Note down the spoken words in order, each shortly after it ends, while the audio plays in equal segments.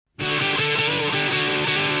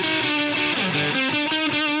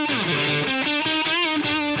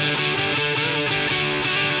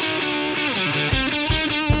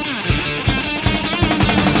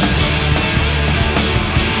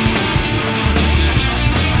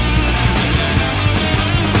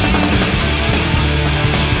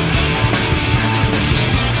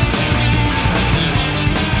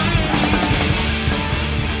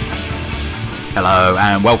Hello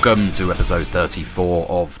and welcome to episode 34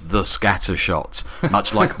 of The Scattershot.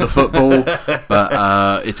 Much like the football,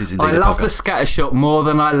 but it is indeed I love the scattershot more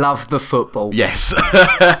than I love the football. Yes,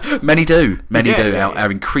 many do. Our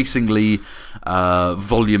increasingly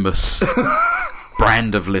voluminous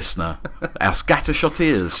brand of listener, our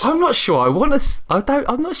scattershoteers. I'm not sure I want to.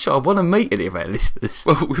 I'm not sure I want to meet any of our listeners.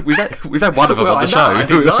 Well, we've had one of them on the show. I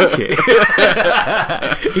didn't like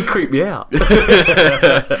it. He creeped me out.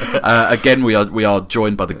 Again, we are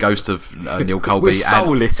joined by the ghost of Neil Colby. We're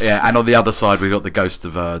soulless. And on the other side, we've got the ghost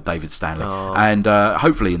of David Stanley. Oh. And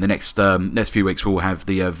hopefully, in the next few weeks, we'll have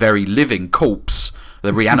the very living corpse,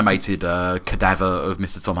 the reanimated cadaver of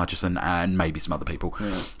Mr. Tom Hutchison, and maybe some other people.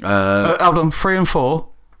 Yeah. Hold on, 3 and 4.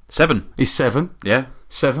 7. Is 7? Yeah.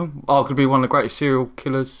 7. Arguably one of the greatest serial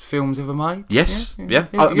killers films ever made. Yes. Yeah.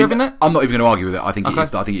 You having that? I'm not even going to argue with it. I think it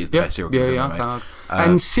is. I think it is the best serial killer film ever made.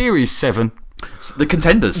 And Series 7. The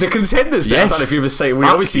Contenders. The Contenders. Now. Yes. I don't know if you've ever seen it. We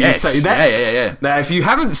obviously you've seen that. Yeah. Now, if you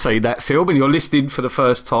haven't seen that film and you're listening for the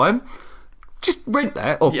first time, just rent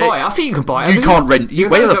that or buy it. I think you can buy it. You can't rent.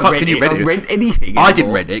 Where the fuck can you rent it? Rent anything anymore. I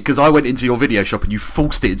didn't rent it because I went into your video shop and you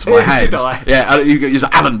forced it into my hands. Did I? Yeah, you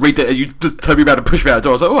said, Alan, read it. And you just turned me around and pushed me out the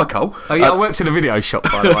door. I was like, oh, Cole. Oh, yeah, I worked in a video shop,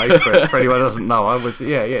 by the way, for anyone who doesn't know. I was,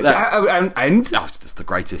 and Oh, it's the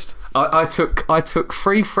greatest. I took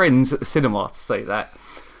 3 friends at the cinema to see that,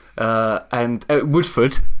 and at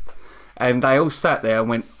Woodford, and they all sat there and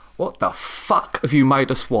went, "What the fuck have you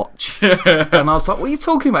made us watch?" And I was like, "What are you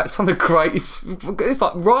talking about? It's one of the greatest. It's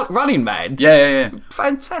like Running Man." Yeah.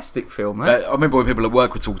 Fantastic film, man. I remember when people at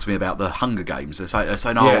work would talk to me about the Hunger Games. They're saying,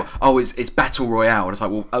 it's Battle Royale. And it's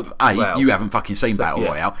like, well, you haven't fucking seen Battle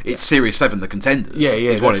Royale. It's Series 7, The Contenders. Yeah,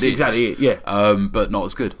 is what it is. Exactly it, yeah. But not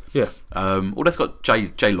as good. Yeah. Well, that's got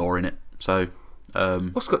J Law in it. So.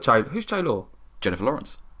 What's got J? Who's J Law? Jennifer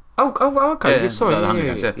Lawrence. Oh, okay. Sorry.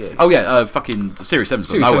 Yeah. Oh yeah, fucking Series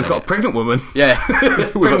 7's got no one in got it. a pregnant woman. Yeah.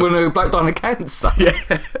 Pregnant woman who black died of cancer. Yeah.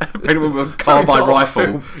 Pregnant woman with a carbine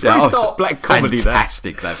rifle. Very dark black comedy.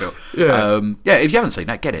 Fantastic that film. Yeah. If you haven't seen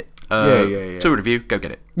that, get it. Yeah. To a review, go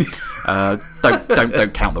get it.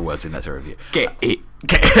 Don't count the words in that to a review. Get it.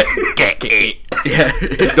 Get it. Yeah.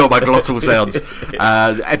 Ignore my glottal sounds.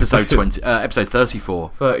 Episode 34.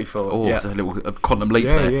 34. Oh, it's a little quantum leap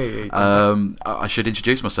there. Yeah. I should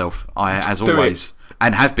introduce myself. I, as always,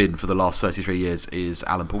 and have been for the last 33 years, is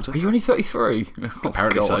Alan Porter. Are you only 33?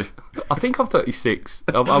 Apparently so. I think I'm 36.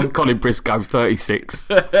 I'm Colin Briscoe, 36.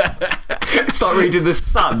 It's like reading The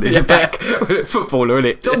Sun in the back. Footballer, isn't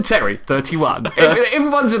it? John Terry, 31.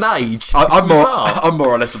 Everyone's an age. I'm more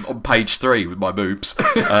or less on page 3 with my boobs.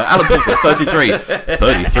 Alan Porter, 33.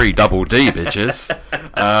 33 double D, bitches.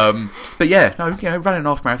 But yeah, running an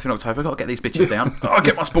half marathon in October, I've got to get these bitches down. I'll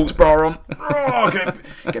get my sports bra on.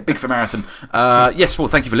 Get big for marathon. Yes, well,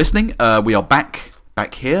 thank you for listening. We are back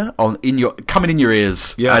here coming in your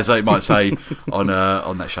ears, as they might say on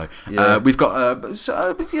that show. We've got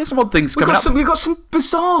some odd things coming up. We've got some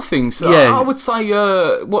bizarre things. I would say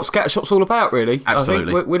what Scattershot's all about, really.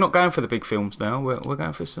 Absolutely. I think we're not going for the big films now. We're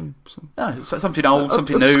going for some something old,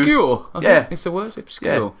 something new, obscure. I think it's the word,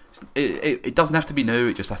 obscure. Yeah. It doesn't have to be new.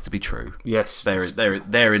 It just has to be true. Yes,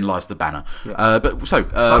 therein lies the banner. Yeah. It's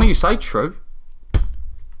funny you say true.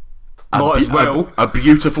 Might as well. A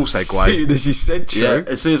beautiful segue. As soon as you said true. Yeah,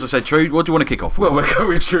 as soon as I said true, what do you want to kick off with? Well, we're going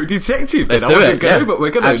with True Detective. Let's do it. But we're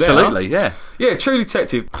going to absolutely, yeah. Yeah, True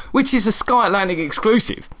Detective, which is a Sky Atlantic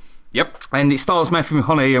exclusive. Yep. And it stars Matthew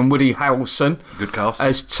McConaughey and Woody Harrelson. Good cast.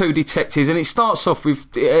 As 2 detectives. And it starts off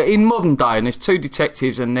with, in modern day, and there's 2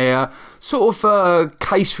 detectives and they're sort of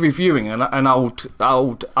case reviewing an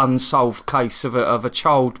old unsolved case of a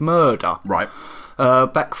child murder. Right.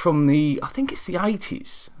 Back from I think it's the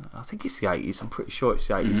 80s. I'm pretty sure it's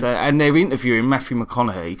the 80s. Mm-hmm. And they're interviewing Matthew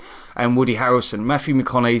McConaughey and Woody Harrelson. Matthew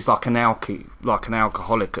McConaughey's like an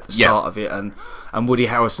alcoholic at the start of it, and Woody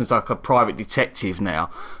Harrelson's like a private detective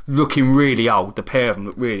now, looking really old. The pair of them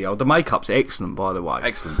look really old. The makeup's excellent, by the way.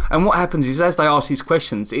 Excellent. And what happens is, as they ask these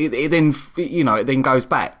questions, it then goes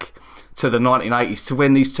back to the 1980s, to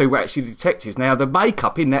when these 2 were actually detectives. Now, the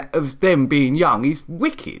makeup in that of them being young is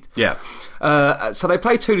wicked. Yeah. So they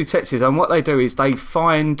play 2 detectives, and what they do is they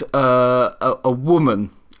find a woman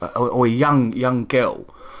or a young girl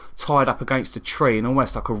tied up against a tree in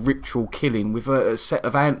almost like a ritual killing, with a set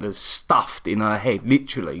of antlers stuffed in her head,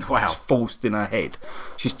 literally. Wow. Just forced in her head.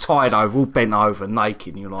 She's tied over, all bent over,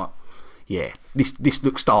 naked, and you're like, yeah, this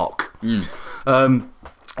looks dark. It's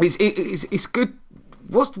good.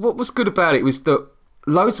 What was good about it was that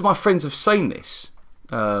loads of my friends have seen this,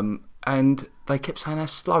 and they kept saying how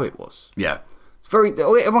slow it was. Yeah. It's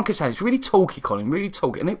everyone kept saying it's really talky, Colin, really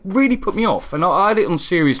talky, and it really put me off. And I had it on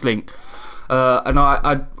Serious Link And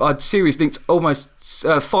I'd series linked almost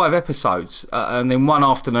 5 episodes, and then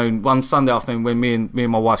one Sunday afternoon, when me and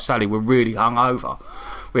my wife Sally were really hungover,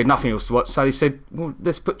 we had nothing else to watch. Sally said, "Well,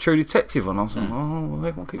 let's put True Detective on." I was like, "Oh,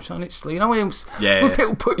 everyone keeps saying it's slow." You know, when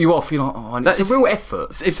people put you off, you're like, "Oh," and it's a real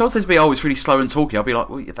effort. If someone says to me, "Oh, it's really slow and talky," I'll be like,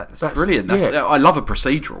 "Well, yeah, that's brilliant. I love a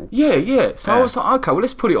procedural." Yeah. So I was like, "Okay, well,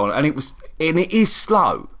 let's put it on," and it is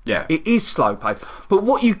slow. Yeah, it is slow paced. But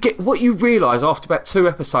what you realise after about 2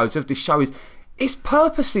 episodes of this show is it's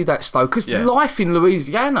purposely that slow, because life in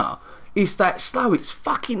Louisiana is that slow. It's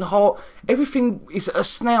fucking hot. Everything is at a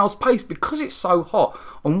snail's pace because it's so hot.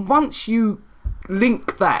 And once you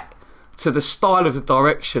link that to the style of the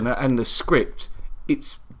direction and the script,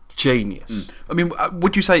 it's genius. I mean,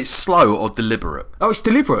 would you say it's slow or deliberate? Oh, it's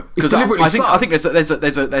deliberate. It's deliberately slow. I think there's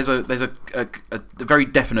a very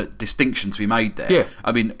definite distinction to be made there. Yeah.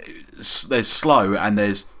 I mean, there's slow and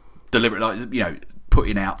there's deliberate. Like, you know,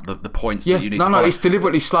 putting out the points that you need to follow. It's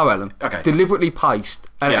deliberately slow, Alan. Okay. Deliberately paced,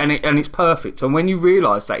 and it's perfect. And when you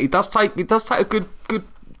realise that, it does take a good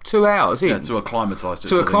 2 hours in. Yeah, to acclimatise to it.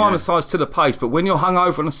 To acclimatise to the pace. But when you're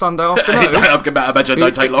hungover on a Sunday afternoon, I can imagine it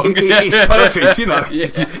don't take long. It's perfect, you know.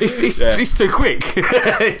 It's too quick.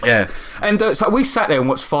 Yeah. And so we sat there and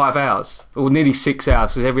watched 5 hours, or nearly 6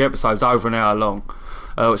 hours, because every episode's over an hour long.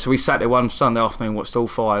 So we sat there one Sunday afternoon and watched all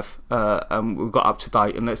 5, and we got up to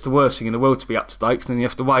date. And it's the worst thing in the world to be up to date, because then you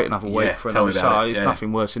have to wait another week for another show. It's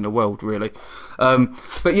nothing worse in the world, really.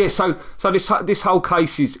 But yeah, so this whole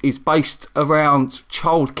case is based around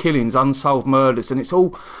child killings, unsolved murders, and it's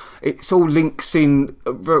all links in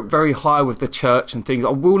very high with the church and things. I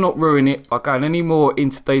will not ruin it by going any more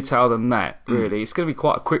into detail than that, really. It's going to be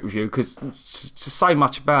quite a quick review, because to say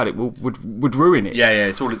much about it would ruin it. Yeah,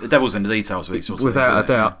 it's all the devil's in the details with these sorts of things. Without a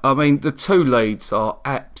doubt. I mean, the 2 leads are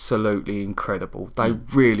absolutely incredible. They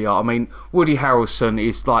really are. I mean, Woody Harrelson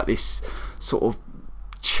is like this sort of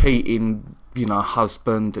cheating, you know,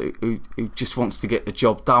 husband who just wants to get the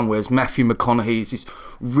job done, whereas Matthew McConaughey is this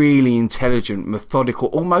really intelligent, methodical,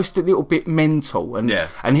 almost a little bit mental, and him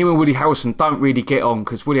and Woody Harrelson don't really get on,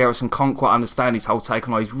 because Woody Harrelson can't quite understand his whole take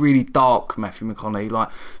on it. He's really dark, Matthew McConaughey,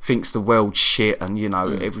 like thinks the world's shit, and you know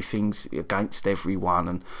everything's against everyone,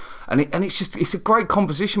 and it's a great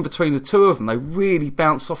composition between the 2 of them. They really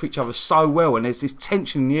bounce off each other so well, and there's this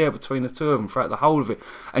tension in the air between the 2 of them throughout the whole of it,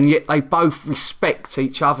 and yet they both respect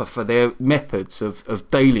each other for their methods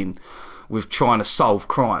of dealing with trying to solve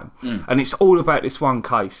crime. And it's all about this one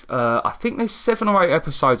case. I think there's 7 or 8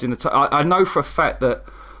 episodes in the I know for a fact that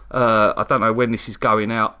I don't know when this is going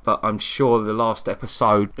out, but I'm sure the last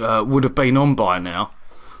episode would have been on by now.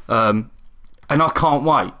 And I can't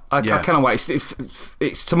wait. I cannot wait.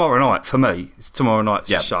 It's tomorrow night for me. It's tomorrow night's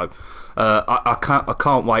show. I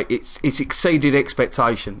can't wait. It's exceeded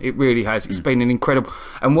expectation. It really has. It's been an incredible.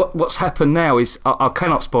 And what's happened now is I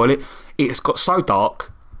cannot spoil it. It's got so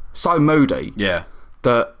dark, so moody. Yeah.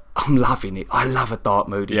 That I'm loving it. I love a dark,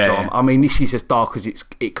 moody drama. I mean, this is as dark as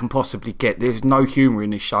it can possibly get. There's no humour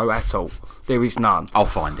in this show at all. There is none. I'll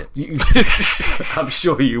find it. I'm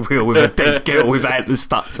sure you will, with a dead girl with antlers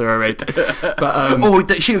stuck to her head.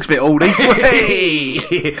 But she looks a bit oldie.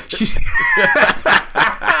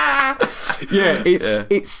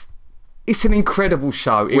 It's an incredible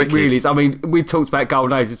show. It really is. I mean, we talked about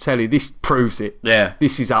Golden Age of Telly. This proves it. Yeah.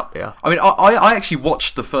 This is up there. I mean, I actually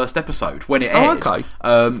watched the first episode when it aired. Oh, okay.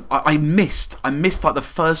 I missed like the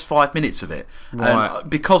first 5 minutes of it. Right. And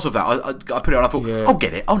because of that, I put it on. I thought, I'll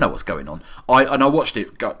get it. I'll know what's going on. I watched it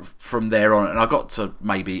from there on, and I got to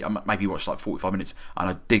maybe watched like 45 minutes, and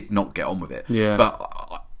I did not get on with it. Yeah.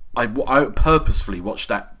 But I purposefully watched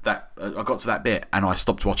that. I got to that bit, and I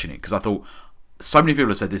stopped watching it because I thought, so many people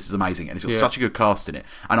have said this is amazing, and it's got such a good cast in it,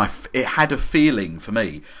 and it had a feeling for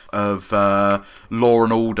me of Law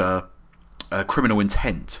and Order, Criminal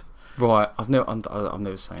Intent. Right, I've never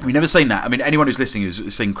seen it. You've never seen that? I mean, anyone who's listening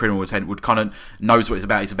who's seen Criminal Intent would kind of knows what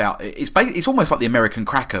it's about. It's almost like the American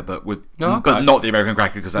Cracker, but but not the American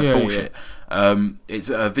Cracker, because that's bullshit. Yeah. It's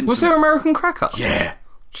Vincent. Was there American Cracker? Yeah.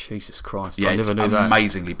 Jesus Christ! Yeah, I never knew that. It's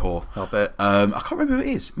amazingly poor. I bet. I can't remember who it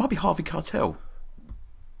is. It might be Harvey Keitel.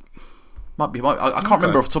 I can't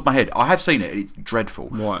remember off the top of my head. I have seen it. It's dreadful.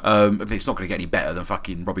 Right. It's not going to get any better than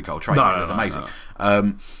fucking Robbie Coltrane. No, it's amazing.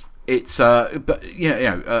 No. It's but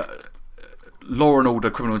Law and Order: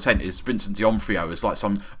 Criminal Intent is Vincent D'Onofrio as like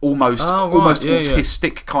some almost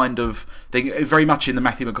autistic kind of thing, very much in the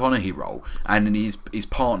Matthew McConaughey role, and in his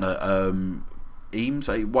partner Eames,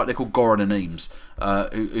 what they call Goran and Eames,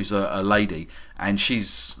 who's a lady, and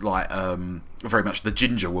she's like very much the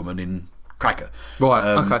ginger woman in Cracker. Right.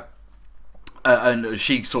 Okay. and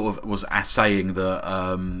she sort of was assaying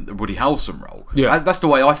the Woody Harrelson role. Yeah. That's the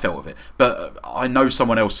way I felt of it. But I know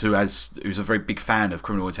someone else who's a very big fan of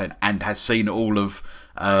Criminal Intent and has seen all of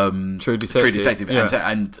True Detective, yeah.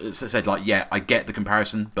 and said like, yeah, I get the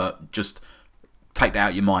comparison, but just take that out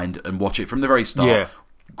of your mind and watch it from the very start. Yeah.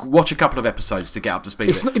 Watch a couple of episodes to get up to speed.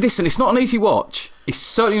 Listen, it's not an easy watch. It's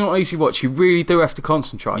certainly not an easy watch. You really do have to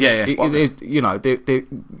concentrate. Yeah. You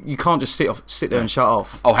can't just sit there and shut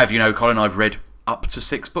off. I'll have you know, Colin, I've read up to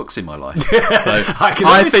 6 books in my life. So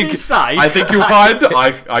I think you'll find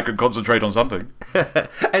I can concentrate on something.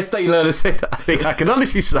 As Dean Lerner said, I think I can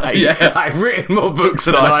honestly say I've written more books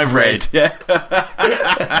than I've read. Yeah.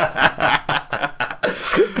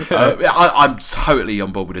 I'm totally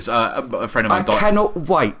on board with this. A friend of mine I cannot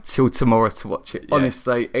wait till tomorrow to watch it.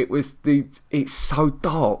 Honestly, it's so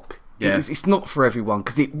dark. Yeah. It's not for everyone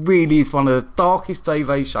because it really is one of the darkest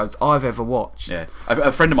TV shows I've ever watched. Yeah,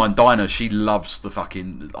 a friend of mine, Dinah, she loves the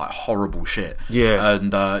fucking like horrible shit. Yeah,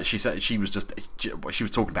 and she said she was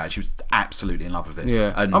talking about it. She was absolutely in love with it.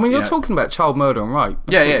 Yeah, and, I mean, you're talking about child murder and rape.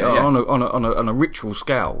 Yeah. On a ritual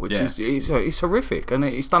scale, which is it's horrific, and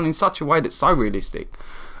it's done in such a way that's so realistic.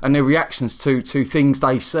 And their reactions to things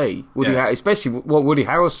they see, especially what Woody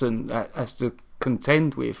Harrelson has to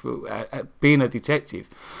contend with being a detective,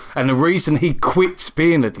 and the reason he quits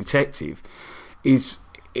being a detective is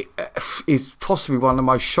possibly one of the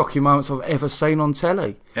most shocking moments I've ever seen on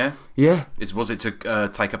telly. Yeah. Was it to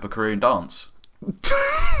take up a career in dance?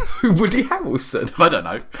 Woody Harrelson? I don't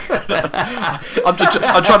know.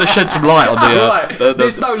 I'm trying to shed some light on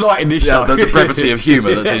there's no light in this show. The brevity of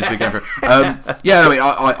humour that seems to be going through. I mean,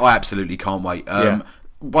 I absolutely can't wait.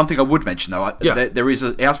 One thing I would mention though,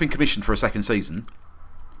 it has been commissioned for a second season.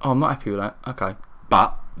 Oh, I'm not happy with that. Okay,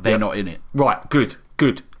 but they're not in it. Right, good,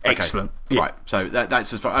 excellent. Okay. Right, so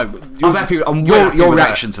that's as far. I'm happy. Your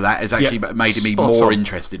reaction to that has actually made me more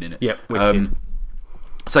interested in it. Yeah, wicked.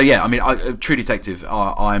 So I mean, True Detective,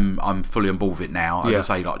 I'm fully on board with it now. As I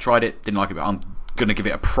say, like, tried it, didn't like it, but I'm going to give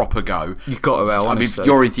it a proper go. You've got to, honestly. I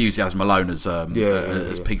mean, your enthusiasm alone has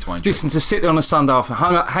piqued my interest. Listen, to sit there on a Sunday after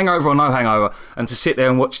hangover or no hangover, and to sit there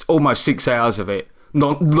and watch almost 6 hours of it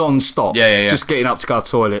non-stop, just getting up to go to the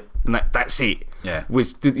toilet, and that's it. Yeah,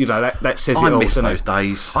 which that says it all. I miss those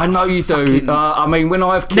days. I know you do. I mean, when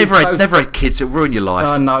I have kids, never had kids. It'll ruin your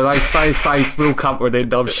life. No, those days will come to an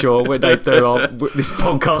end. I'm sure when they do. This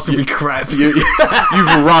podcast will be crap. You've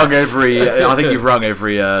wrung every. I think you've wrung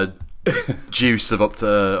every juice of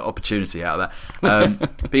opportunity out of that.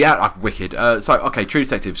 But wicked. Okay, True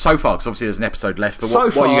Detective. So far, because obviously there's an episode left. But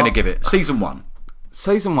what are you going to give it? Season 1.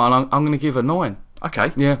 Season 1. I'm going to give a 9.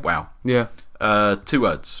 Okay. Yeah. Wow. Yeah. 2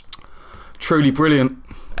 words. Truly brilliant.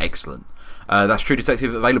 Excellent. That's True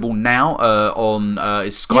Detective, available now on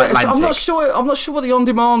Sky Atlantic. I'm not sure what the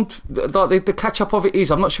on-demand, the catch-up of it is.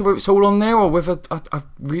 I'm not sure whether it's all on there or whether I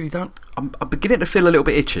really don't. I'm beginning to feel a little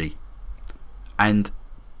bit itchy. And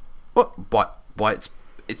why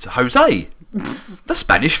it's Jose, the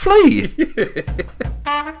Spanish flea.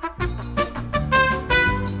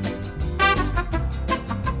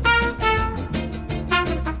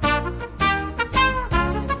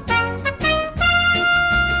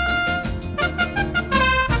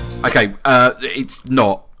 Okay, it's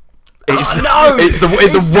not. It's the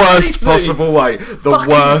worst possible way. The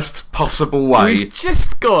worst possible way. We've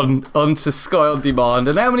just gone onto Sky On Demand,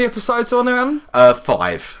 and how many episodes are on there, Alan?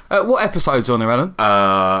 5. What episodes are on there, Alan?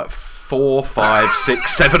 4, 5,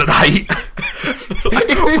 6, 7 and 8.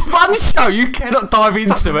 If there's one show you cannot dive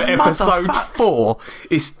into at episode 4,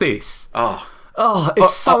 it's this. Oh,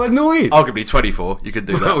 it's so annoying. Arguably 24, you could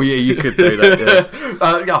do that. Oh, yeah, you could do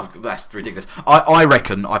that, that's ridiculous.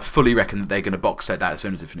 I fully reckon that they're going to box set that as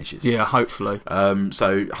soon as it finishes. Yeah, hopefully.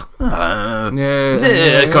 So, Well,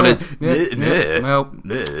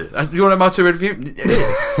 you want a motor review?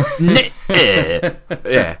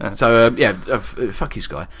 Yeah, so, fuck you,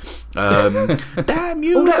 Sky. Damn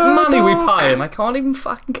you. All that money we pay and I can't even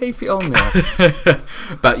fucking keep it on there.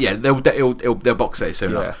 But yeah, they'll box set it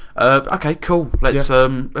soon enough. Okay, cool. Let's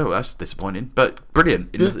well, that's disappointing, but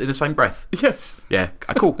brilliant in the same breath. Yes. Yeah.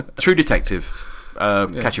 Cool. True Detective.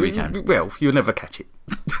 Catch it when you can. Well, you'll never catch it.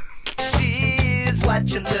 She's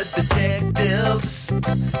watching the detectives.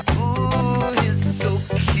 Ooh, he's so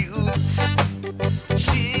cute.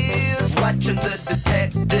 She's watching the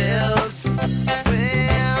detectives.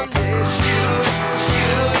 When they shoot,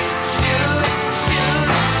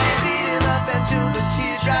 beating up until the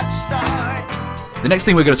teardrops start. The next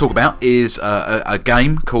thing we're going to talk about is a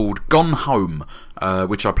game called Gone Home.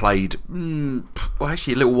 which I played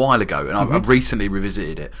actually a little while ago, and I recently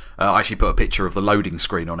revisited it. I actually put a picture of the loading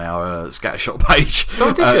screen on our Scattershot page.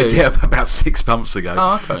 Oh, did you? Yeah, about 6 months ago.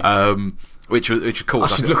 Oh, okay. Which was cool. I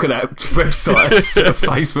should look at that website,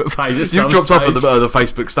 Facebook page. You've dropped off of the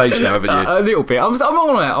Facebook stage now, haven't you? A little bit. I'm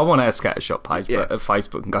on our Scattershot page, but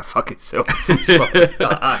Facebook can go fuck itself.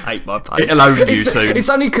 I hate my page. It'll own you soon. It's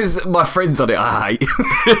only because my friends on it I hate.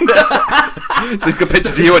 So it's got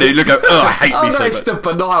pictures of you on it. You look, I hate me so it's much. the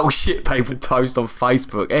banal shit people post on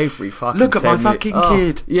Facebook every fucking Look at my 10 minutes. fucking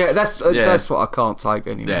kid. Yeah, that's what I can't take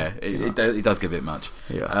anymore. Yeah, it does get a bit much.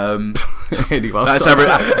 Yeah. That's Anyway,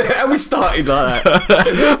 how we started like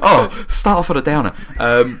that. Oh, start off on a downer,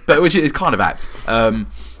 but which is kind of apt. Gone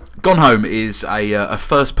Home is a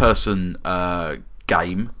first-person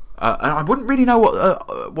game, and I wouldn't really know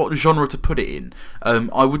what genre to put it in.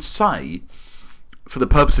 I would say, for the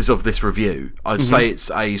purposes of this review, I'd say it's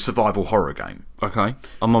a survival horror game Okay,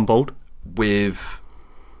 I'm on board. with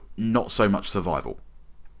not so much survival.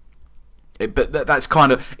 But that's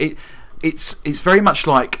kind of it. It's very much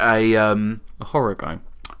like a horror game.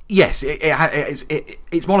 yes.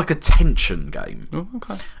 It's more like a tension game. Oh,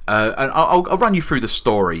 okay. And I'll run you through the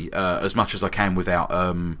story as much as I can without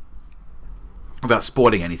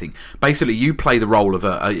spoiling anything. Basically, you play the role of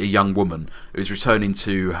a young woman who's returning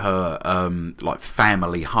to her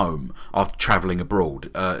family home after travelling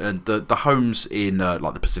abroad, and the home's in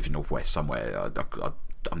like the Pacific Northwest somewhere.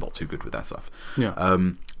 I'm not too good with that stuff. Yeah.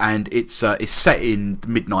 And it's set in the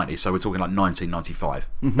mid-90s, so we're talking like 1995,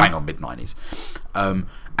 bang on mid-90s.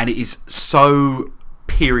 And it is so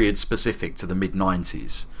period specific to the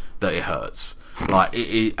mid-90s that it hurts. Like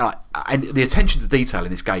and the attention to detail in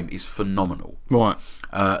this game is phenomenal. Right.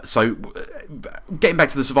 So, getting back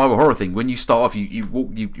to the survival horror thing, when you start off,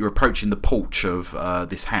 you're approaching the porch of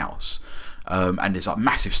this house, and there's like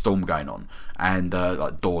massive storm going on, and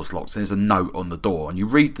like doors locked. And there's a note on the door, and you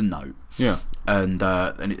read the note. Yeah. And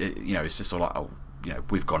it's just sort of like,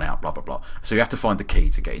 we've gone out, blah blah blah. So you have to find the key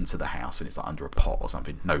to get into the house, and it's like under a pot or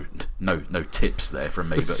something. No tips there from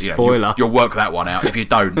me, but Spoiler. you'll work that one out. If you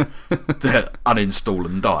don't, uninstall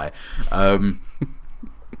and die. And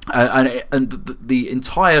the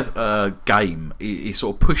entire game is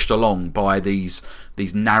sort of pushed along by these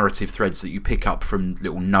narrative threads that you pick up from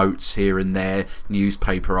little notes here and there,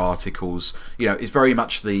 newspaper articles. It's very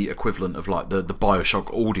much the equivalent of like the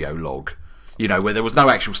BioShock audio log. Where there was no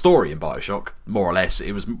actual story in BioShock, more or less.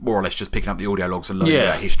 It was more or less just picking up the audio logs and learning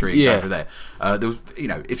about history and going through there. There was,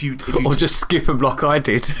 if you or just skip them like I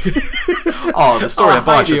did. The story of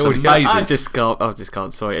BioShock's amazing. I just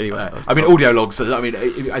can't. Sorry. Anyway, audio logs. As we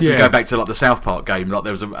go back to like the South Park game, like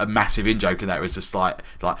there was a massive in-joke in that. It was just like,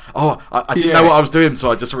 I didn't know what I was doing,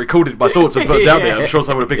 so I just recorded my thoughts and put them down there. I'm sure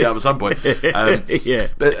someone would pick it up at some point. But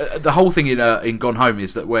the whole thing in Gone Home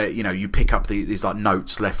is that where you pick up these like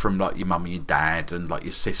notes left from like your mum and your dad and like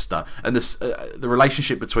your sister, and the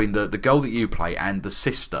relationship between the girl that you play and the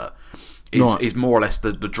sister is more or less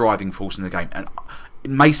the driving force in the game. And it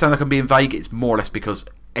may sound like I'm being vague. It's more or less because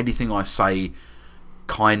anything I say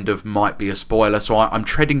kind of might be a spoiler, so I'm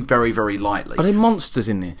treading very, very lightly. Are there monsters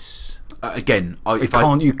in this? Again,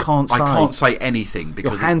 you can't say. I can't say anything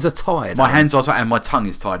because your hands are tied. My hands are tied and my tongue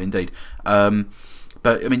is tied indeed.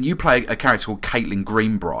 But I mean, you play a character called Caitlin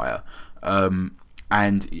Greenbrier.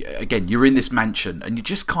 And again, you're in this mansion, and you're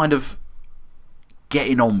just kind of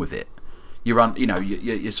getting on with it.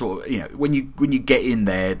 You're sort of, when you get in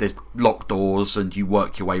there, there's locked doors, and you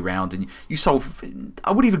work your way around, and you solve.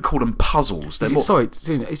 I wouldn't even call them puzzles. Is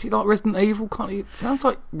it like Resident Evil? It sounds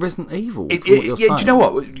like Resident Evil. Do you know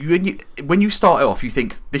what? When you start off, you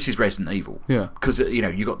think this is Resident Evil. Yeah. Because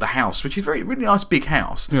you got the house, which is really nice big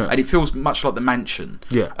house, yeah. And it feels much like the mansion.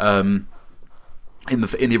 Yeah. In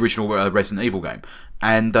the original Resident Evil game,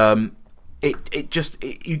 and it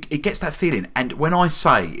gets that feeling. And when I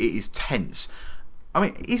say it is tense, I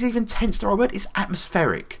mean, is even tense the right word? It's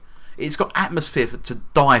atmospheric. It's got atmosphere to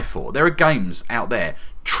die for. There are games out there,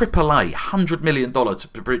 AAA, $100 million to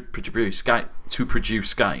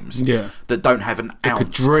produce games, that don't have an ounce. Like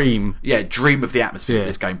a dream. Yeah, dream of the atmosphere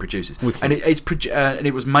this game produces. Wicked. And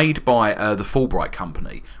it was made by the Fulbright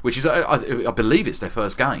Company, which is I believe it's their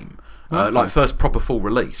first game. First proper full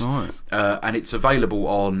release, right. And it's available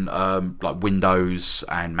on like Windows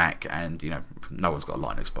and Mac and no one's got a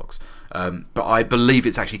Linux box. But I believe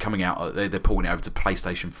it's actually coming out. They're porting it over to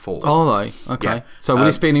PlayStation 4. Are they? Okay. Yeah. So will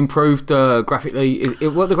this be improved graphically?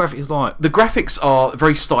 What are the graphics like? The graphics are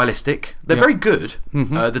very stylistic. They're Yeah. very good.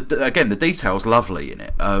 Again, the detail's lovely in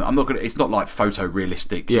it. I'm not gonna. It's not like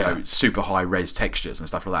photorealistic, Yeah. super high res textures and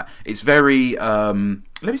stuff like that. It's very.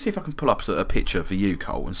 Let me see if I can pull up a picture for you,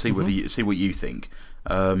 Cole, and see see what you think.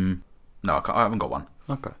 No, I haven't got one.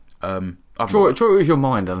 Okay. Draw Draw it with your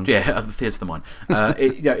mind, Alan. Yeah, the theatre's the mind.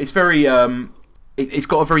 It's very. It's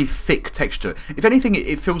got a very thick texture. If anything,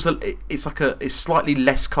 it feels it's slightly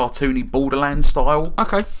less cartoony Borderlands style.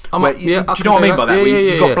 Okay. Where do you know what I mean by that? Yeah,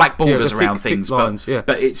 You've got black the borders thick- around thick things, lines,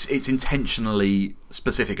 but it's intentionally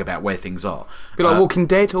specific about where things are. A bit like Walking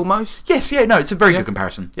Dead, almost. Yes, yeah, no, it's a very good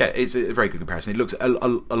comparison. Yeah, it's a very good comparison. It looks a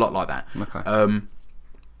lot like that. Okay.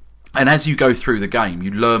 And as you go through the game,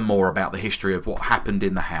 you learn more about the history of what happened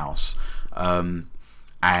in the house, and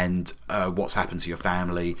what's happened to your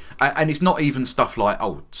family. And it's not even stuff like,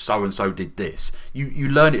 oh, so and so did this. You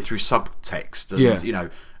learn it through subtext,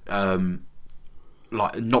 and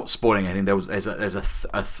like not spoiling anything. There's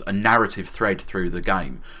a narrative thread through the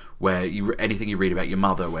game where anything you read about your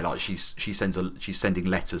mother, where like she's sending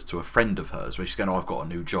letters to a friend of hers where she's going, oh, I've got a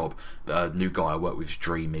new job, the new guy I work with is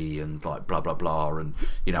dreamy and like blah blah blah, and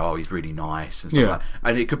oh, he's really nice and stuff like that.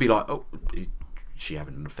 And it could be like, oh, is she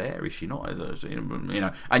having an affair? Is she not?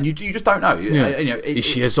 And you just don't know. Is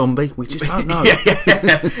she a zombie? We just don't know.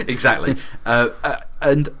 yeah, exactly.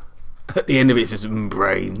 And At the end of it, it's just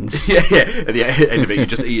brains. yeah. At the end of it, you're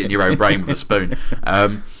just eating your own brain with a spoon.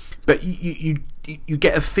 But you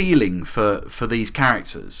get a feeling for these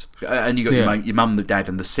characters, and you got your mum, the dad,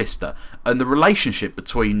 and the sister, and the relationship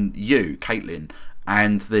between you, Caitlin,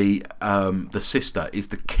 and the sister is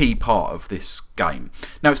the key part of this game.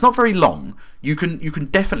 Now, it's not very long. You can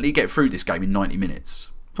definitely get through this game in 90 minutes.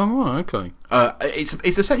 Oh, right, okay.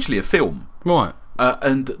 It's essentially a film, Right.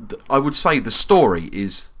 and I would say the story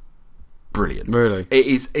is brilliant. Really?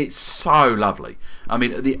 It's so lovely. I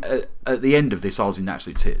mean, at the end of this, I was in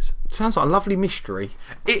absolute tears. Sounds like a lovely mystery.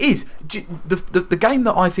 It is. The game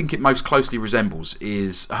that I think it most closely resembles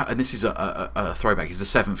is, and this is a throwback, is The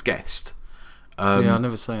Seventh Guest. I'll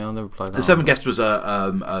never played that. The Seventh Guest was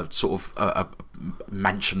a sort of a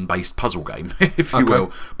mansion-based puzzle game, if you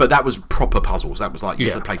will. But that was proper puzzles. That was like you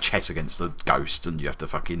have to play chess against a ghost, and you have to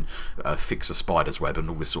fucking fix a spider's web and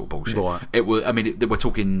all this sort of bullshit. Right. It was. I mean, we're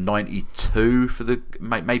talking 92 for the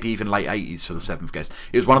maybe even late 80s for The Seventh Guest.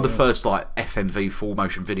 It was one of the first like FMV full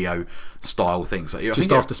motion video style things.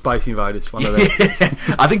 Just after Space Invaders, one of them.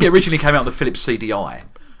 I think it originally came out on the Philips CDI.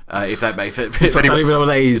 If I don't even know what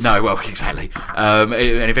that is. No, well, exactly. And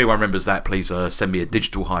if anyone remembers that, please send me a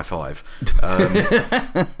digital high five.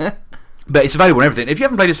 But it's available on everything. If you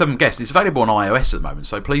haven't played The Seventh Guest, it's available on iOS at the moment,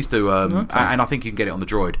 so please do. And I think you can get it on the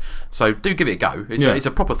Droid. So do give it a go. It's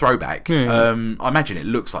a proper throwback. I imagine it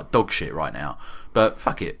looks like dog shit right now. But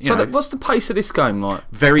fuck it. So what's the pace of this game like?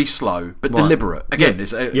 Very slow, but deliberate. Again,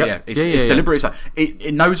 it's deliberate.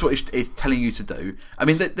 It knows what it's telling you to do. I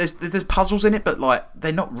mean, there's puzzles in it, but like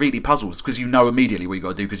they're not really puzzles because you know immediately what you got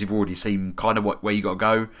to do because you've already seen kind of where you got to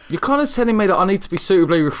go. You're kind of telling me that I need to be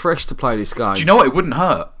suitably refreshed to play this game. Do you know what? It wouldn't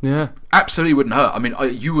hurt. Yeah, absolutely wouldn't hurt. I mean,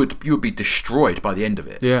 you would be destroyed by the end of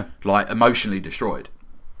it. Yeah, like emotionally destroyed.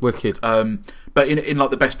 Wicked. But in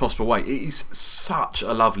like the best possible way. It is such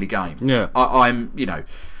a lovely game. Yeah, I'm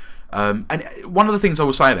and one of the things I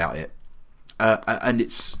will say about it, and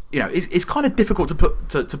it's it's kind of difficult to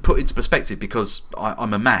put into perspective because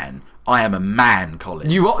I'm a man. I am a man, Colin.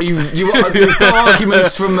 You are. There's no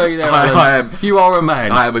arguments from me there. I am. You are a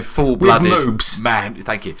man. I am a full-blooded moobs. man.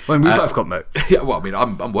 Thank you. Well, we both got moobs. Yeah, well, I mean,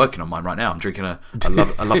 I'm working on mine right now. I'm drinking a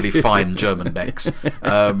lovely fine German Beck's.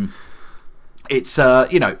 It's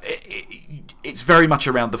it's very much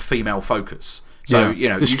around the female focus. So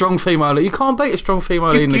the strong female. You can't beat a strong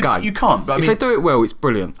female in the game. You can't. But if they do it well, it's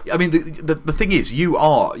brilliant. I mean, the thing is, you're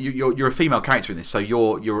a female character in this, so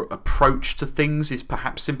your approach to things is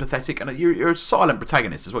perhaps sympathetic, and you're a silent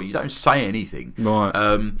protagonist as well. You don't say anything, right?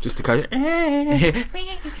 Just to go.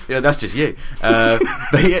 Yeah, that's just you.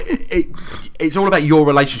 But it's all about your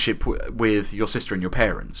relationship with your sister and your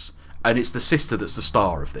parents, and it's the sister that's the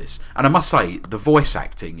star of this. And I must say, the voice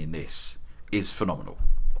acting in this is phenomenal.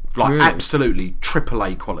 Like really? Absolutely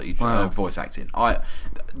AAA quality voice acting.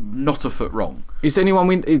 Not a foot wrong. Is anyone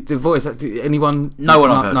the voice acting? Anyone? No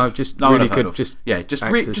one I've heard. No, of. just no really one I've heard good. of. Just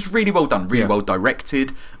just really well done. Really well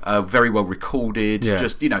directed. Very well recorded. Yeah.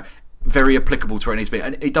 Just very applicable to any speed,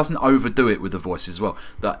 and it doesn't overdo it with the voice as well.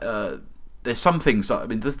 That there's some things that, I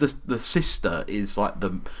mean, the sister is like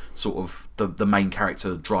the sort of the main character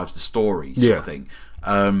that drives the story sort of thing.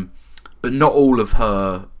 but not all of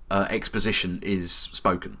her exposition is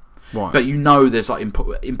spoken. Right. But you know, there's like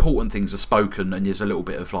important things are spoken, and there's a little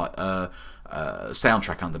bit of like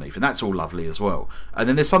soundtrack underneath, and that's all lovely as well. And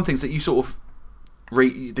then there's some things that you sort of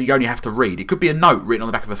read that you only have to read. It could be a note written on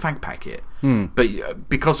the back of a fag packet, but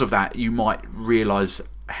because of that, you might realise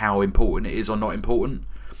how important it is or not important.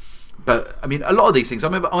 But I mean, a lot of these things.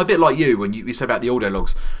 I'm a bit like you when you said about the audio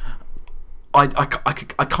logs. I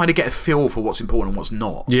kind of get a feel for what's important and what's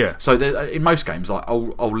not. Yeah. So in most games, like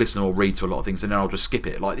I'll listen or read to a lot of things, and then I'll just skip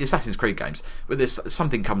it. Like the Assassin's Creed games, where there's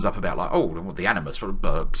something comes up about like, the Animus,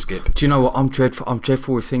 skip. Do you know what? I'm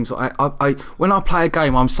dreadful with things like I when I play a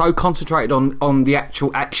game, I'm so concentrated on the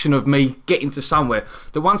actual action of me getting to somewhere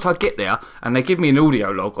that once I get there and they give me an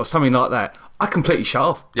audio log or something like that, I completely shut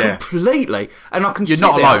off. Yeah. Completely. And I can You're sit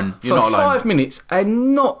not there alone. for You're not alone. 5 minutes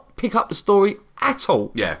and not pick up the story at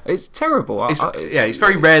all. Yeah. It's terrible. It's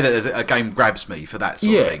very rare that a game grabs me for that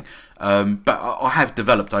sort of thing. But I have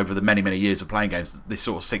developed over the many years of playing games this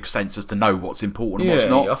sort of sixth sense as to know what's important and what's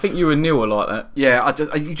not. I think you and Neil are like that.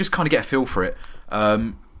 Yeah, you just kind of get a feel for it.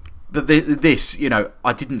 But this,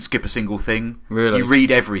 I didn't skip a single thing. Really? You read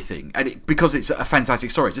everything. And because it's a fantastic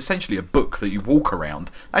story, it's essentially a book that you walk around.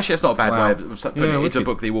 Actually, that's not a bad way of putting it. It's a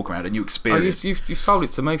book that you walk around and you experience. You've sold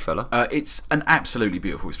it to me, fella. It's an absolutely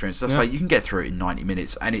beautiful experience. As I say, you can get through it in 90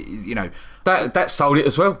 minutes. And, That sold it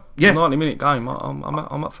as well. Yeah. 90-minute game.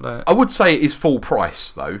 I'm up for that. I would say it is full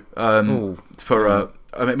price, though.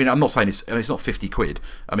 I mean, I'm not saying it's not 50 quid.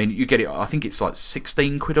 I mean, you get it. I think it's like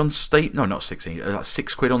 16 quid on Steam. No, not 16. Like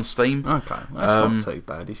 6 quid on Steam. Okay, that's not too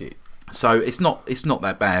bad, is it? So it's not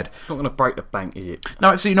that bad. It's not going to break the bank, is it? No,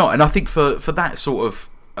 absolutely not. And I think for that sort of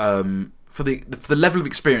for the level of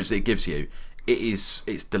experience that it gives you, it's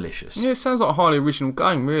delicious. Yeah, it sounds like a highly original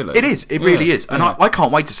game, really. It is. It really is. And I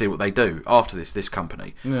can't wait to see what they do after this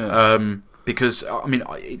company. Yeah. Because I mean,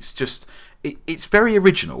 it's just it's very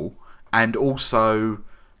original. And also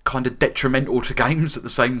kind of detrimental to games at the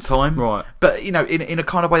same time. Right. But, in a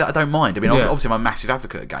kind of way that I don't mind. I mean, obviously I'm a massive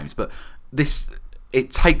advocate of games, but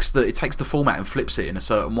it takes the format and flips it in a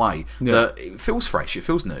certain way that it feels fresh, it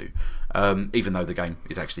feels new. Even though the game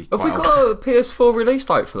is actually Have quite we old. got a PS4 release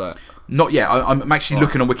date for that? Not yet. I'm actually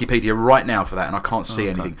looking on Wikipedia right now for that, and I can't see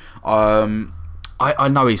anything. I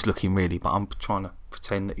know he's looking really, but I'm trying to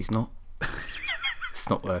pretend that he's not. It's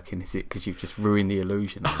not working, is it? Because you've just ruined the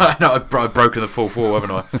illusion. No, I've broken the fourth wall,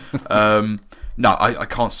 haven't I? No, I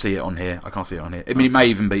can't see it on here. I mean, it may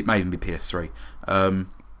even be PS3.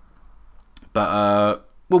 But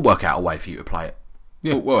we'll work out a way for you to play it.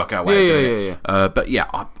 Yeah. We'll work out a way of doing yeah. it. But yeah,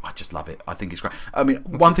 I just love it. I think it's great. I mean,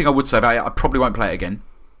 one thing I would say about it, I probably won't play it again.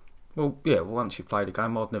 Well, once you play the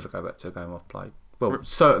game, I'd never go back to a game I've played. Well,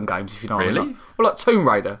 certain games, if you know what I Really? mean. Well, like Tomb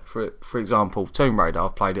Raider, for example. Tomb Raider,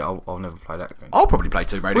 I've played it. I'll never play that game. I'll probably play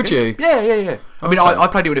Tomb Raider. Would again. you? Yeah. I mean, Okay. I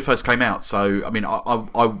played it when it first came out, so I mean,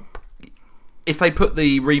 I if they put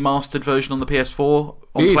the remastered version on the PS4,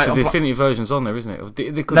 It is, the definitive version's on there, isn't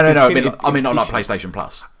it? No. I mean, on like PlayStation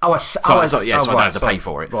Plus. So I don't have to pay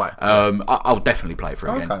for it. Right. I'll definitely play for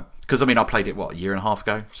it again. Okay. Because I mean, I played it a year and a half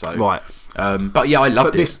ago. So Right. But yeah, I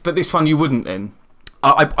loved it. But this one you wouldn't then.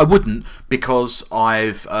 I wouldn't because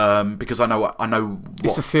I know.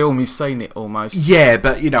 It's a film, you've seen it almost. Yeah,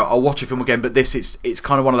 but I'll watch a film again. But this, it's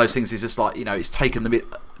kind of one of those things. It's just like it's taken the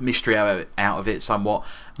mystery out of it somewhat,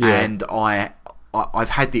 and I've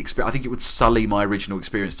had the experience. I think it would sully my original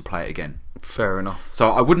experience to play it again. Fair enough. So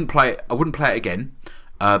I wouldn't play it again.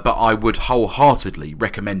 But I would wholeheartedly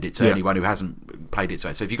recommend it to anyone who hasn't played it. So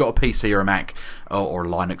if you've got a PC or a Mac or a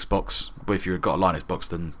Linux box, well, if you've got a Linux box,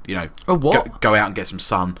 then A what? Go out and get some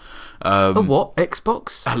sun. A what?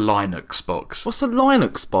 Xbox? A Linux box. What's a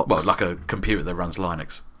Linux box? Well, like a computer that runs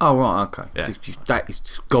Linux. Oh right, okay. Yeah. That is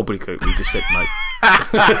just gobbledygook you just said, mate.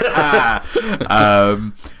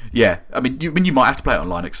 Yeah, I mean, you might have to play it on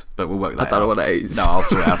Linux, but we'll work that out. I don't know what that is. No, I'll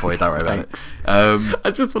sort it out for you. Don't worry about it.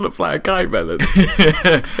 I just want to play a game, Alan.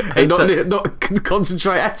 It's not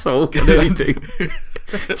concentrate at all on anything.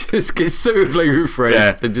 Just get suitably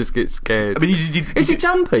refreshed and just get scared. I mean, is it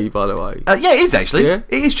jumpy, by the way? yeah, it is actually. Yeah?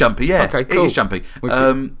 It is jumpy. Yeah, Okay, cool. It is jumpy.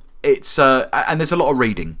 It's and there's a lot of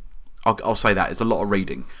reading. I'll say that there's a lot of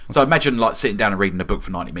reading. So imagine like sitting down and reading a book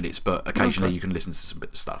for 90 minutes, but occasionally you can listen to some bit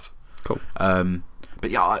of stuff. Cool. But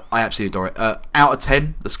yeah, I absolutely adore it. Out of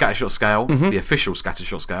 10, the Scattershot scale, the official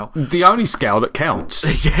Scattershot scale. The only scale that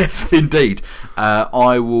counts. Yes, indeed.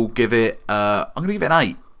 I will give it. I'm going to give it an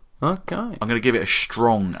 8. Okay. I'm going to give it a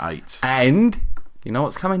strong 8. And you know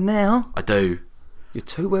what's coming now? I do. Your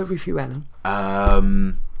 2-word review,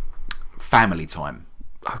 Alan. Family time.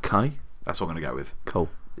 Okay. That's what I'm going to go with. Cool.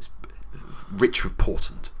 It's rich with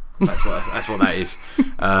portent. That's what that is.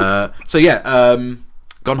 So yeah,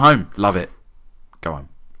 Gone Home, love it. Go home.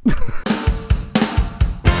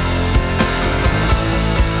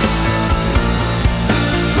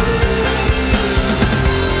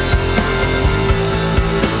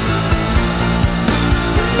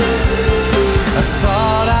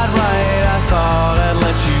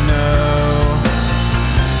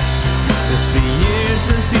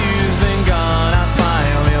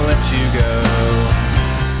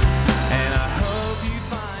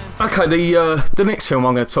 Okay, the next film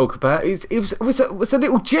I'm going to talk about was a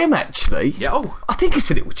little gem, actually. Yeah. Oh, I think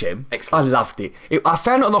it's a little gem. Excellent. I loved it. I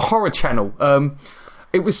found it on the Horror Channel.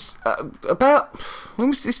 It was about, when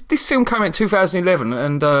was this? This film came out in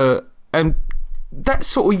 2011, and that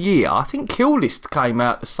sort of year, I think Kill List came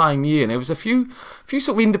out the same year, and there was a few sort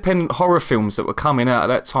of independent horror films that were coming out at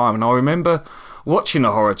that time, and I remember watching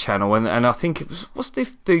the Horror Channel, and I think it was, what's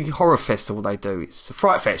the horror festival they do? It's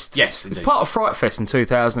Fright Fest. Yes, it's indeed. part of Fright Fest in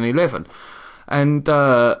 2011, and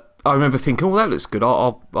I remember thinking, oh, that looks good,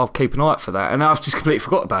 I'll keep an eye out for that, and I've just completely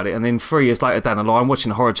forgot about it, and then 3 years later down the line, watching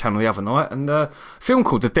the Horror Channel the other night, and a film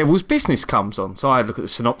called The Devil's Business comes on, so I had a look at the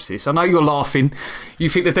synopsis. I know you're laughing, you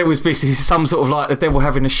think The Devil's Business is some sort of like the devil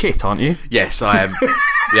having a shit, aren't you? yes, I am.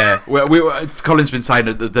 Yeah, Colin's been saying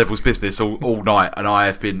The Devil's Business all night, and I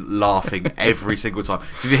have been laughing every single time.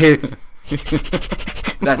 So if you hear,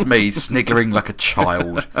 that's me sniggering like a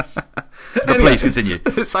child. But Anyway, please continue.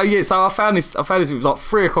 So I found this. It was like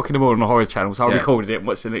 3 o'clock in the morning on the Horror Channel. So I recorded it and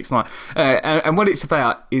watched it the next night. And what it's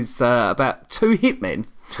about is about 2 hitmen,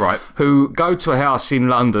 Right. who go to a house in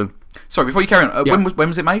London. Sorry, before you carry on, Yeah. when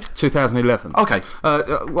was it made? 2011. Okay.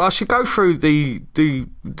 Well, I should go through the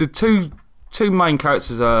two main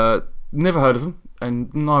characters. Never heard of them,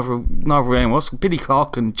 and neither of them was Billy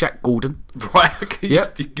Clark and Jack Gordon. Right. Okay.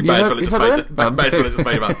 Yep. You may as well have just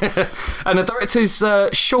made them. And the director's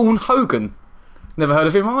Sean Hogan. Never heard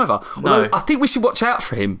of him either. Although I think we should watch out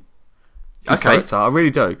for him. This Okay. director, I really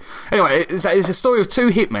do. Anyway, it's a story of 2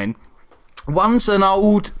 hitmen. One's an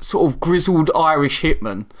old, sort of grizzled Irish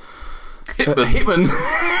hitman. Hitman.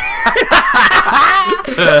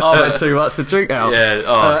 I've had too much to drink now.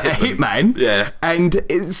 Yeah, a hitman. Yeah. And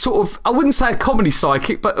it's sort of, I wouldn't say a comedy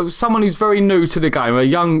psychic, but someone who's very new to the game, a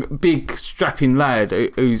young, big, strapping lad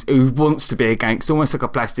who wants to be a gangster, almost like a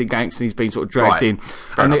plastic gangster, and he's been sort of dragged Right. in.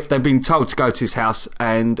 Fair And enough. they've been told to go to his house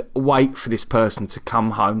and wait for this person to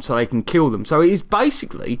come home so they can kill them. So it is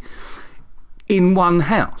basically in one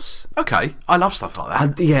house. Okay, I love stuff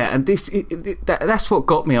like that. And that's what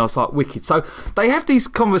got me. I was like, wicked. So they have these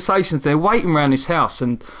conversations. They're waiting around this house,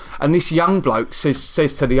 and this young bloke says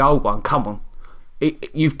to the old one, "Come on,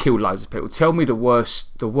 you've killed loads of people. Tell me the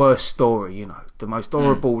worst story. The most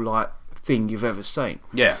horrible thing you've ever seen."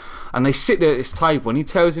 Yeah. And they sit there at this table, and he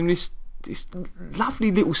tells him this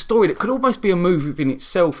lovely little story that could almost be a movie within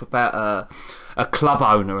itself about a club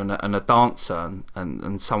owner and a dancer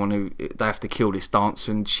and someone who they have to kill this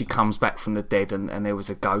dancer, and she comes back from the dead, and there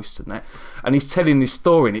was a ghost and that, and he's telling this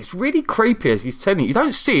story, and it's really creepy as he's telling it. You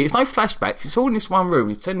don't see it, it's no flashbacks, it's all in this one room.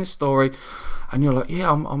 He's telling this story, and you're like,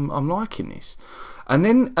 yeah, I'm liking this. And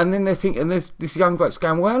then they think, and there's this young bloke's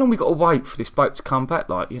going, well, how long we got to wait for this bloke to come back?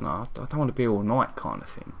 I don't want to be all night, kind of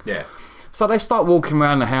thing. Yeah. So they start walking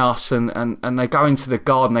around the house, and they go into the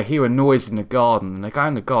garden. They hear a noise in the garden, and they go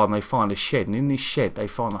in the garden. They find a shed, and in this shed they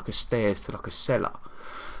find like a stairs to like a cellar.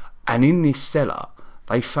 And in this cellar,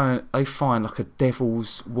 they find like a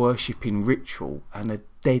devil's worshipping ritual and a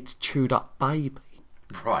dead, chewed up baby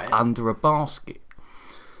Right. under a basket.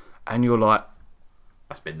 And you're like,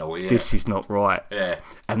 That's a bit naughty. Yeah. this is not right. Yeah.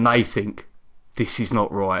 And they think, this is not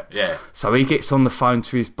right. Yeah. So he gets on the phone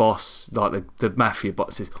to his boss, like the mafia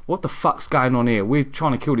boss, says, "What the fuck's going on here? We're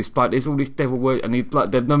trying to kill this bloke. There's all this devil work." And he,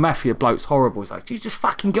 like the mafia bloke's horrible. He's like, "You just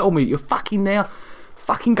fucking get on with it. You're fucking there.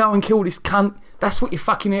 Fucking go and kill this cunt. That's what you're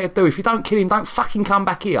fucking here to do. If you don't kill him, don't fucking come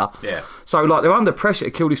back here." Yeah. So like they're under pressure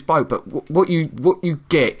to kill this bloke, but what you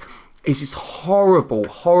get is this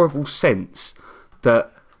horrible sense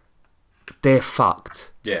that they're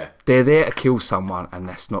fucked. Yeah. They're there to kill someone, and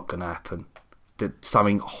that's not going to happen. That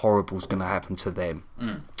something horrible's going to happen to them.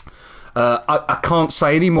 I can't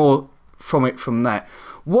say any more from that.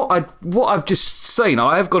 What I've just seen,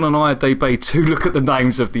 I have gone on IMDb to look at the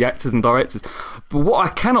names of the actors and directors, but what I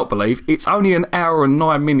cannot believe, it's only an hour and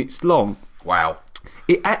 9 minutes long. Wow.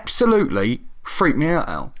 It absolutely freaked me out,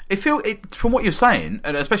 Al. From what you're saying,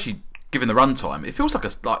 and especially given the runtime, it feels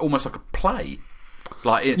like almost like a play.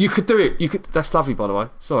 You could do it. That's lovely, by the way.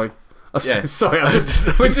 Sorry. Yeah. Sorry,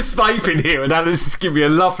 we're just vaping here, and Alan's just giving me a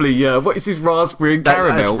lovely. What is this, raspberry and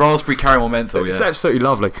caramel? That's raspberry caramel menthol. It's Yeah. absolutely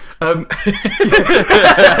lovely. You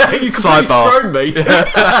Sidebar. thrown me.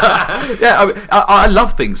 Yeah, I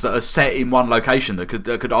love things that are set in one location that could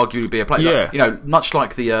arguably be a place. Yeah. Like, you know, much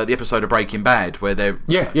like the episode of Breaking Bad where they're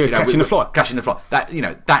catching the fly. Catching the fly. That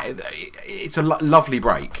it's a lovely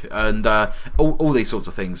break, and all these sorts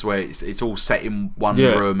of things where it's all set in one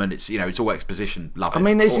room and it's all exposition. Love it. I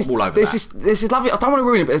mean, there's all over this lovely. I don't want to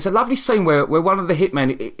ruin it, but there's a lovely scene where one of the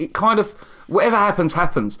hitmen, it kind of, whatever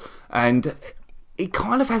happens, and it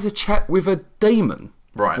kind of has a chat with a demon.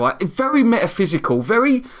 Right. Very metaphysical,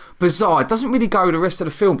 very bizarre. It doesn't really go with the rest of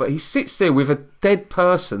the film, but he sits there with a dead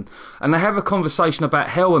person and they have a conversation about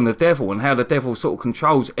hell and the devil and how the devil sort of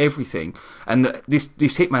controls everything. And that this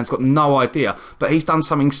hitman's got no idea, but he's done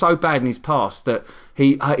something so bad in his past that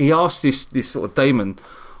he asked this sort of demon,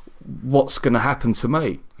 what's going to happen to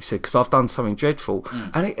me? He said, because I've done something dreadful.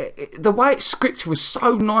 And the way it's scripted was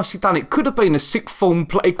so nicely done. It could have been a sixth form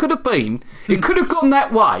play. It could have gone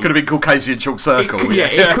that way. Could have been Caucasian Chalk Circle.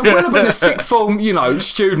 It could well have been a sixth form,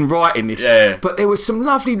 student writing this. Yeah. But there were some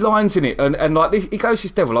lovely lines in it. And like, he goes to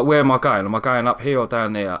this devil, like, where am I going? Am I going up here or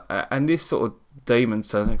down there? And this sort of demon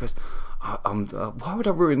turns and goes, why would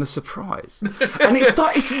I ruin the surprise? And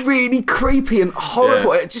it's really creepy and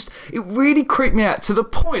horrible. Yeah. It really creeped me out to the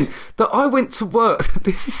point that I went to work.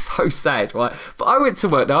 This is so sad, right? But I went to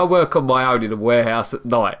work. Now I work on my own in a warehouse at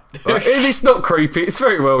night. Right? And it's not creepy. It's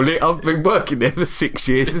very well lit. I've been working there for 6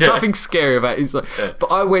 years. There's nothing scary about it.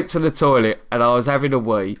 But I went to the toilet and I was having a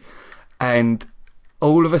wee, and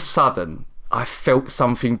all of a sudden I felt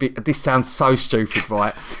something. This sounds so stupid,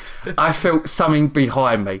 right? I felt something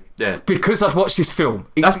behind me. Yeah. Because I'd watched this film.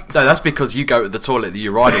 That's because you go to the toilet at the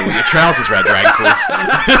urinal with your trousers around your ankles.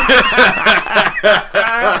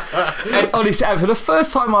 And honestly, for the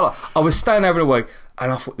first time in my life, I was standing having a wee,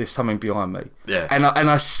 and I thought there's something behind me. Yeah. And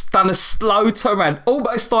I done a slow turn around,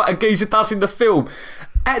 almost like a geezer does in the film.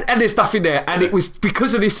 And there's nothing there. And it was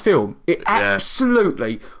because of this film. It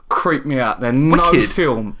absolutely creeped me out. No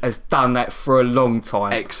film has done that for a long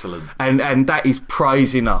time. Excellent. And that is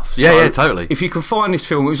praise enough. Yeah, totally. If you can find this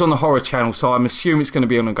film, it was on the Horror Channel, so I'm assuming it's going to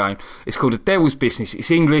be on again. It's called The Devil's Business.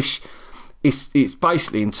 It's English. It's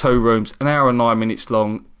basically in 2 rooms, an hour and 9 minutes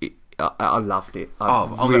long. I loved it.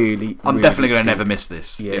 I'm definitely going to never miss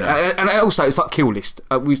this. Yeah, and also it's like Kill List.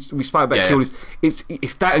 We spoke about Kill List.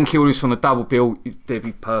 If that and Kill List on a double bill, they'd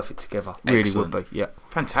be perfect together. Really would be. Yeah,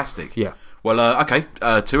 fantastic. Yeah. Well, okay.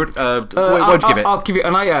 What would you give it? I'll give it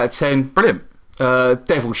an 8 out of 10. Brilliant.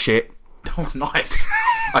 Devil shit. Oh, nice.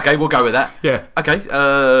 Okay, we'll go with that. Yeah. Okay.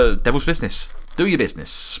 Devil's Business. Do your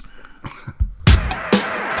business.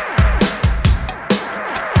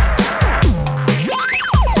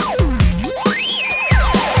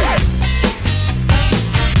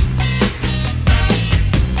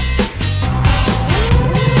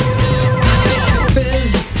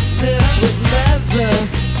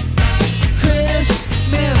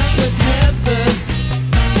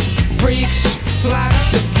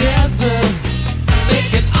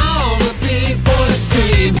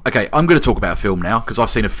 Okay, I'm going to talk about a film now because I've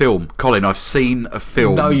seen a film. Colin, I've seen a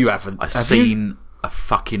film. No, you haven't. I've seen a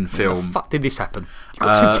fucking film. When the fuck did this happen? You've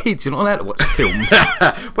got 2 kids. You're not allowed to watch films.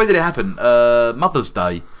 When did it happen? Mother's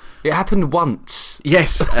Day. It happened once.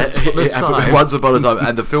 Yes, it happened once upon a time,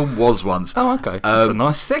 and the film was once. Oh, okay. That's a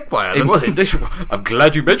nice segue, Alan. It was. I'm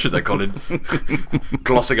glad you mentioned that, Colin.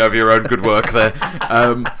 Glossing over your own good work there.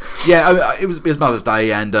 It was Mother's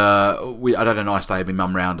Day, and I'd had a nice day with my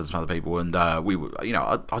mum round and some other people, and we were,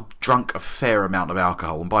 I drunk a fair amount of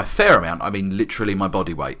alcohol, and by a fair amount, I mean literally my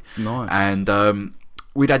body weight. Nice. And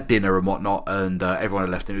we'd had dinner and whatnot, and everyone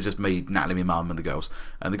had left, and it was just me, Natalie, my mum, and the girls.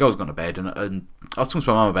 And the girls gone to bed, and I was talking to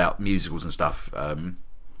my mum about musicals and stuff,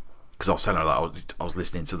 because I was telling her that I was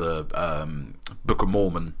listening to the Book of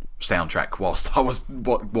Mormon soundtrack whilst I was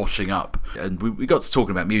washing up, and we got to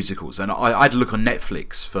talking about musicals, and I had a look on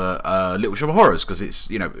Netflix for Little Shop of Horrors, because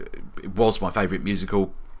it's, it was my favourite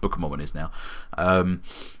musical. Book of Mormon is now, and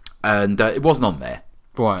it wasn't on there.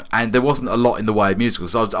 Right. And there wasn't a lot in the way of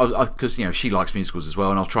musicals. I was because she likes musicals as well,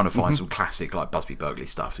 and I was trying to find some classic like Busby Berkeley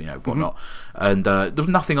stuff, whatnot. And there was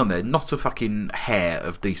nothing on there, not a fucking hair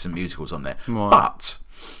of decent musicals on there. Right. But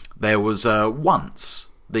there was once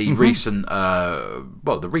the recent,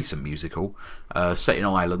 the recent musical set in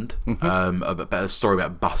Ireland, about a story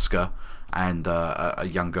about a busker and a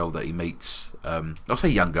young girl that he meets. I'll say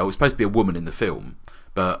young girl. It's supposed to be a woman in the film,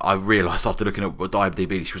 But I realised after looking at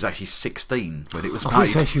IMDb, she was actually 16 when it was I thought you made.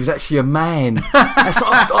 said she was actually a man.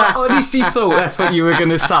 I honestly thought that's what you were going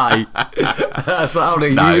to say. That's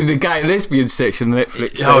like, No. you in the gay and lesbian section of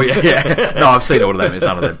Netflix. Oh then. yeah. No, I've seen all of them. It's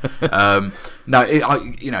none of them.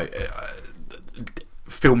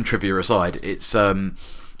 Film trivia aside, it's a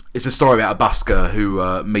story about a busker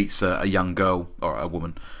who meets a young girl or a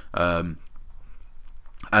woman,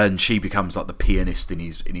 and she becomes like the pianist in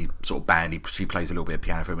his sort of band. She plays a little bit of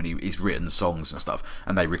piano for him, and he's written songs and stuff,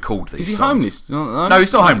 and they record these. Is he songs. homeless? No, No,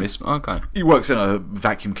 he's not homeless. Okay. He works in a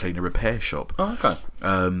vacuum cleaner repair shop. Oh, okay.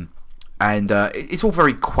 It's all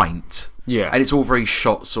very quaint. Yeah. And it's all very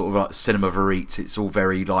shot sort of like cinema verite. It's all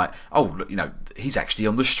very like, oh, look, he's actually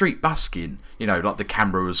on the street busking. Like the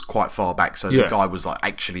camera was quite far back, so Yeah. the guy was like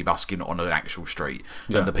actually busking on an actual street,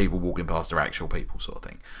 Yeah. and the people walking past are actual people, sort of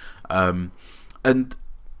thing. And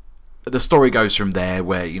the story goes from there,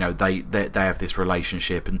 where they have this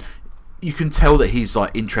relationship, and you can tell that he's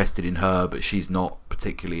like interested in her, but she's not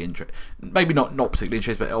particularly interested. Maybe not particularly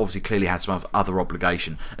interested, but obviously clearly has some other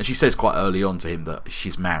obligation. And she says quite early on to him that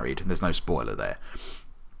she's married, and there's no spoiler there.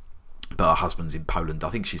 But her husband's in Poland. I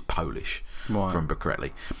think she's Polish, if I remember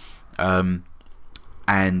correctly.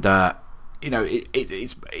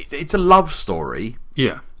 It's a love story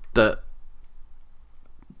Yeah. that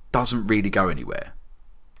doesn't really go anywhere.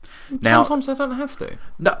 Now, Sometimes they don't have to.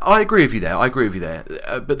 no, I agree with you there.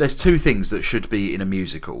 But there's two things that should be in a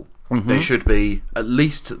musical. There should be at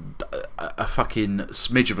least a fucking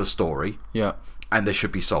smidge of a story, Yeah. and there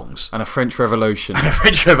should be songs. And a French Revolution. And a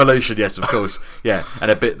French Revolution, yes, of course. Yeah, and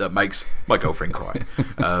a bit that makes my girlfriend cry.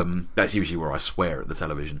 That's usually where I swear at the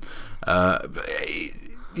television.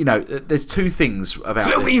 There's two things about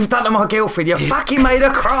Look this. what you've done to my girlfriend. You fucking made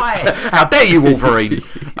her cry. How dare you, Wolverine?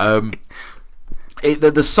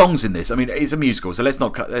 The songs in this, I mean, it's a musical, so let's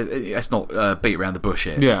not beat around the bush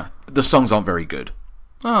here. Yeah. The songs aren't very good.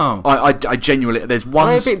 Oh. I genuinely, there's one.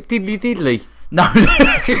 Are they a bit diddly diddly? No,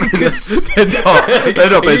 they're not. They're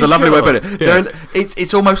not. But it's a lovely way to put it. Yeah.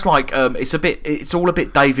 It's almost like it's all a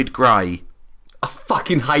bit David Gray. I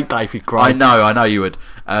fucking hate David Gray. I know you would.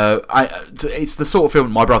 It's the sort of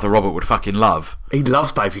film my brother Robert would fucking love. He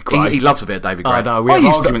loves David Gray. He loves a bit of David Gray. I know, we have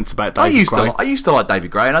arguments about David Gray. I used to like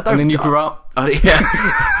David Gray, and I don't. And then you grew up. Yeah.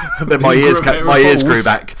 Then my You ears grew a pair of my ears grew balls.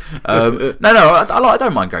 back. I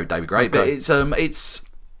don't mind David Gray, but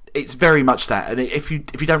it's very much that. And if you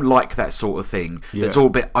don't like that sort of thing, it's all a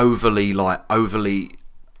bit overly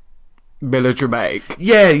Melodramatic.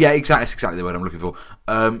 Yeah, exactly. That's exactly the word I'm looking for.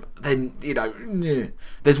 Then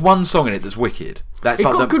there's one song in it that's wicked. That's It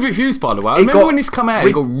like got good reviews, by the way. I it remember got when this came out,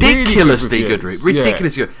 it got ridiculously really good. reviews.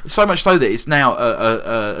 Ridiculously good. So much so that it's now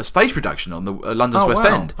a stage production on the London's Oh, West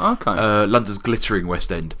wow. End. Okay. London's glittering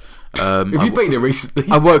West End. Have you been there recently?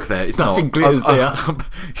 I work there. It's Nothing not. glitters there.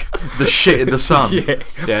 The shit in the sun. Yeah.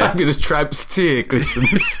 Maybe the tramp's tear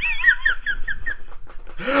glistens.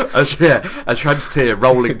 A tramp's tear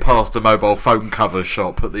rolling past a mobile phone cover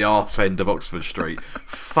shop at the arse end of Oxford Street.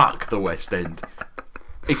 Fuck the West End.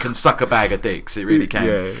 It can suck a bag of dicks. It really can.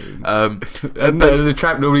 Yeah. But The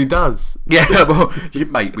tramp normally does. yeah, well,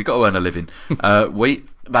 mate, we got to earn a living.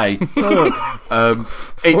 They.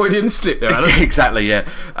 Freudian slip there, Alan. Exactly. Yeah.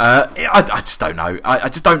 I just don't know. I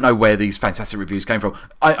just don't know where these fantastic reviews came from.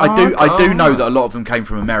 I do know that a lot of them came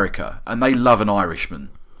from America, and they love an Irishman.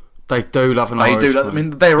 They do love an They Irishman. do. I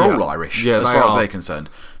mean, they're all Irish Yeah, as they far as are. they're concerned.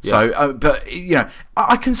 So, but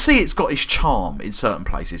I can see it's got its charm in certain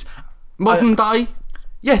places. Modern day.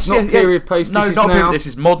 Yes, Not yeah, period piece, No, this is not now. period. This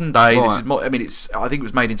is modern day. This Right. is. I mean, I think it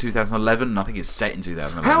was made in 2011, and I think it's set in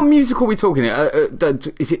 2011. How musical are we talking here?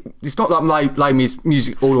 Is it? It's not like lay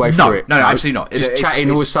music all the way No, through it. no, absolutely not. Just It's-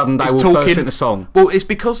 chatting, all of a sudden they it's will burst into song. Well, it's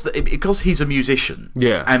because he's a musician,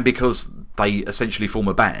 Yeah. and because they essentially form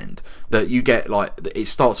a band, that you get like it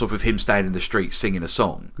starts off with him standing in the street singing a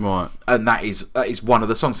song, Right. and that is one of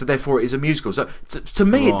the songs. So therefore, it is a musical. So to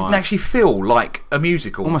me, it didn't Right. actually feel like a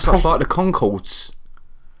musical. Almost like the Concords.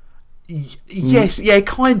 Yes, yeah,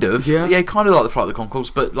 kind of, Yeah. kind of like the Flight of the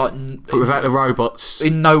Conchords, but like But without the robots.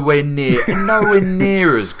 in nowhere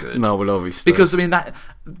near as good. No, well, obviously. Because I mean that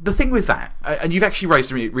the thing with that, and you've actually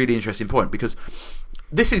raised a really interesting point, because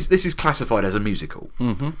this is classified as a musical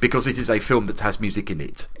because it is a film that has music in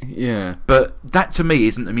it. Yeah, But that to me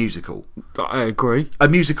isn't a musical. I agree. A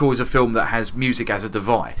musical is a film that has music as a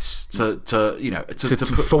device to To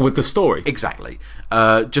put forward the story. exactly.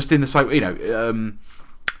 Just in the same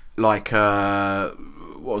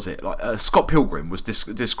what was it? Like Scott Pilgrim was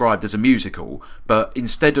described as a musical, but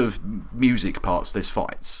instead of music parts, there's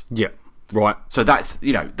fights. Yeah. Right. So that's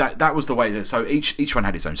that was the way. So each one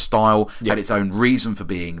had its own style, had its own reason for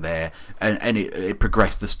being there, and it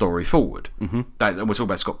progressed the story forward. Mm-hmm. And we're talking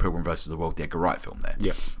about Scott Pilgrim versus the World, the Edgar Wright film there.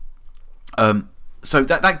 Yeah. So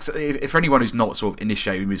that's if for anyone who's not sort of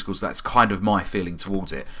initiated musicals, that's kind of my feeling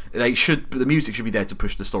towards it. The music should be there to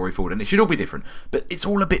push the story forward, and it should all be different. But it's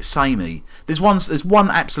all a bit samey. There's one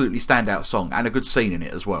absolutely standout song and a good scene in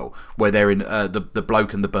it as well, where they're in the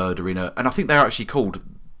bloke and the bird are in and I think they're actually called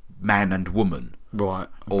Man and Woman, Right.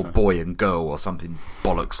 or Boy and Girl, or something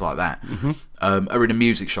bollocks like that, are in a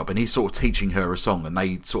music shop, and he's sort of teaching her a song, and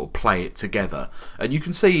they sort of play it together. And you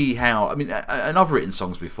can see how, I mean, and I've written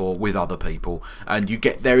songs before with other people, and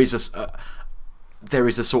there is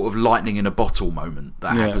a sort of lightning in a bottle moment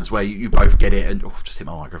that happens where you both get it, and just hit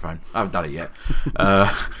my microphone. I haven't done it yet.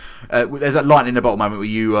 There's that lightning in a bottle moment where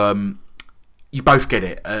you both get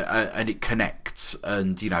it, and it connects,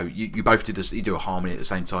 and you both do this. You do a harmony at the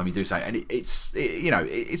same time. You do say, and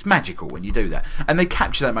it's magical when you do that, and they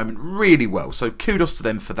capture that moment really well. So kudos to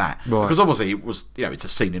them for that, because obviously it was it's a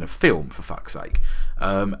scene in a film, for fuck's sake,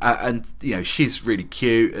 and she's really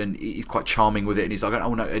cute, and he's quite charming with it, and he's like,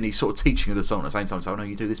 oh no, and he's sort of teaching her the song at the same time. So, oh no,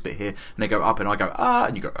 you do this bit here, and they go up, and I go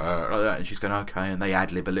and you go like that, and she's going okay, and they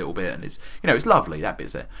ad lib a little bit, and it's it's lovely, that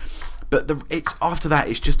bit's there. But it's after that,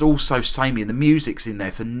 it's just all so samey, and the music's in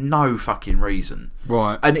there for no fucking reason.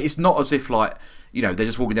 Right. And it's not as if they're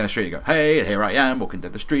just walking down the street and go, hey, here I am, walking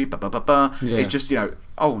down the street, ba ba ba ba. Yeah. It's just, you're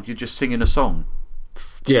just singing a song.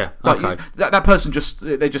 Yeah. Okay. That person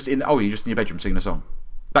they're just in. Oh, you're just in your bedroom singing a song.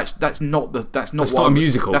 That's not a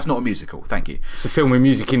musical. That's not a musical. Thank you. It's a film with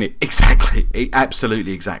music in it. Exactly.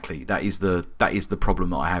 Absolutely. Exactly. That is the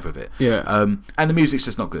problem that I have with it. Yeah. And the music's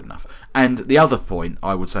just not good enough. And the other point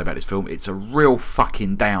I would say about this film, it's a real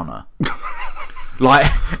fucking downer. Like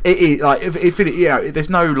it is. Like if it, there's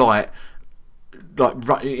no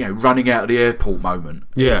running out of the airport moment.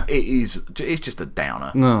 Yeah. It's just a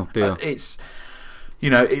downer. No, dear.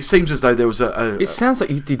 It seems as though there was It sounds like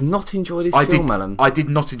you did not enjoy this film, Alan. I did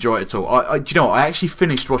not enjoy it at all. Do you know what? I actually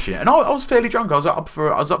finished watching it, and I was fairly drunk. I was up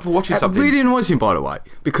for watching something. It really annoys me, by the way,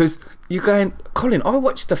 because you're going, Colin, I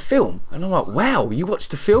watched the film, and I'm like, wow, you watched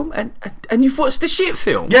the film, and you've watched the shit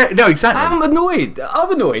film. Yeah, no, exactly. I'm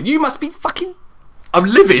annoyed. You must be fucking. I'm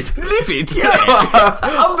livid. Livid, yeah.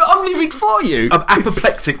 I'm livid for you. I'm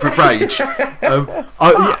apoplectic with rage.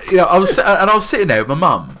 I was sitting there with my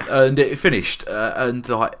mum, and it finished, and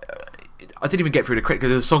I didn't even get through the credits because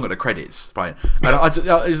there's a song at the credits playing. And it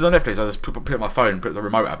was on Netflix. I just put up my phone, put the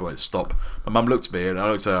remote up, and went stop. My mum looked at me, and I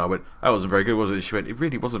looked at her. I went, "That wasn't very good, was it?" She went, "It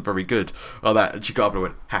really wasn't very good." Like that, and she got up and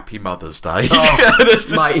went, "Happy Mother's Day." Oh,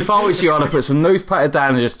 mate, if I was you, I'd have put some newspaper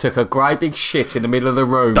down and just took a great big shit in the middle of the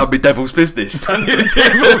room. That'd be devil's business. Devil's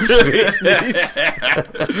business.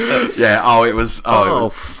 Yeah. It was.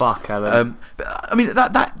 Fuck, Alan. But, I mean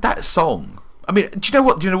that song. I mean, do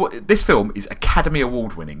you know what? This film is Academy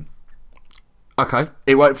Award winning. Okay.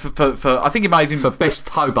 It won't for I think it may even for best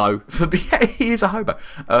hobo. Yeah, he is a hobo.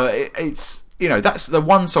 It's that's the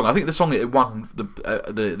one song. I think the song that it won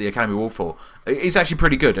the Academy Award for is actually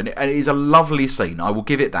pretty good, and it is a lovely scene. I will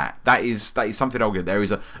give it that. That is something I'll give. There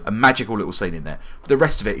is a magical little scene in there. The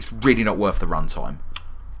rest of it is really not worth the runtime.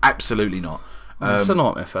 Absolutely not. It's a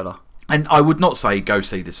nightmare, fella. And I would not say go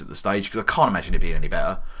see this at the stage because I can't imagine it being any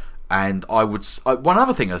better. And I would one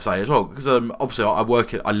other thing I say as well, because obviously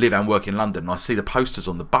I live and work in London, and I see the posters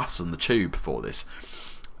on the bus and the tube for this,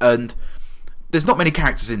 and there's not many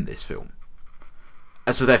characters in this film,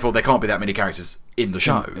 and so therefore there can't be that many characters in the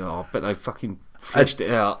show. Oh, but they fucking fleshed it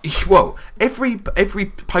out. Well, every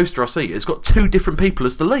poster I see has got two different people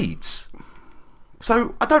as the leads,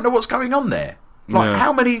 so I don't know what's going on there. Like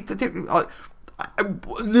how many?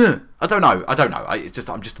 I don't know. It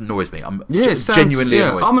just annoys me. I'm genuinely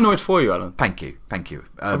annoyed. I'm annoyed for you, Alan. Thank you.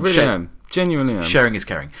 I really am. Genuinely am. Sharing is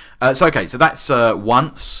caring. So that's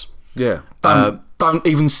Once. Yeah. Don't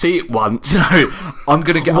even see it once. No, I'm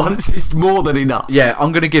gonna get once is more than enough. Yeah,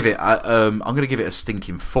 I'm gonna give it. I'm gonna give it a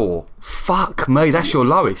stinking 4. Fuck me, that's your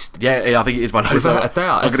lowest. Yeah, I think it is my lowest. Without a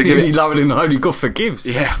doubt, it's nearly lower than Only God Forgives.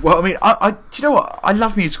 Yeah. Well, I mean, do you know what? I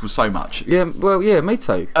love musicals so much. Yeah. Well, yeah, me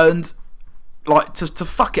too. And like to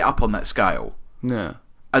fuck it up on that scale. Yeah.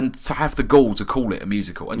 And to have the gall to call it a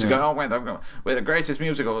musical and to go, we're the greatest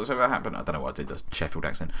musical that's ever happened. I don't know why I did the Sheffield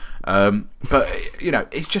accent, but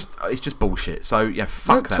it's just bullshit. So yeah,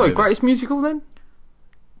 fuck that. Sorry, greatest musical then?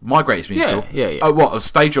 My greatest musical? Yeah. Oh, what, of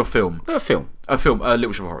stage or film? A film.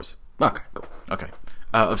 Little Shop of Horrors. Okay, cool. Okay,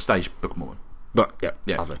 of stage, Book of Mormon. But yeah,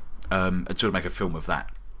 lovely. And to make a film of that.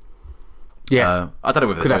 Yeah, I don't know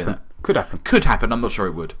whether they're doing that. Could happen. I'm not sure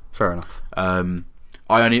it would. Fair enough. The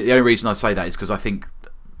only reason I say that is because I think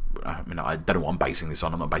I mean, I don't know what I'm basing this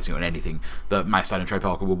on. I'm not basing it on anything. That Matt Stone and Trey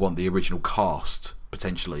Parker will want the original cast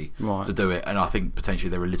potentially to do it, and I think potentially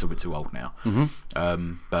they're a little bit too old now.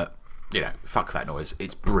 But fuck that noise.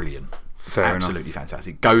 It's brilliant. Absolutely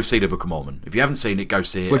fantastic. Go see the Book of Mormon. If you haven't seen it, go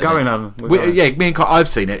see it. We're going on. Yeah, me and I've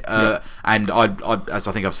seen it, and I, as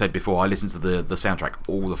I think I've said before, I listen to the soundtrack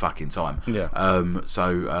all the fucking time. Yeah.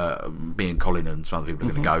 So me and Colin and some other people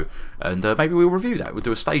are going to go, and maybe we'll review that. We'll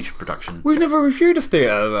do a stage production. We've never reviewed a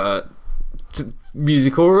theatre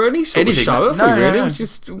musical or any sort of show, have we? Really,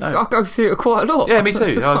 I go theatre quite a lot. Yeah, me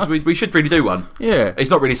too. We should really do one. Yeah, it's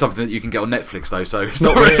not really something that you can get on Netflix though, so it's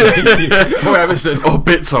not really or Amazon or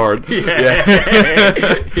BitTorrent.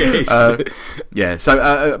 Yeah.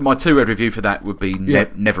 So my 2-word review for that would be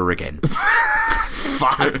never again.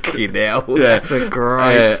 Fucking hell! That's a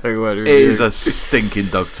great 2-word review. It is a stinking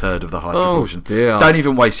dog turd of the highest proportion. Dear. Don't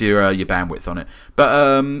even waste your bandwidth on it.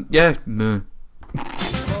 But no.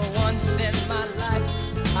 Once in my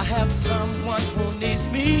life, I have someone who needs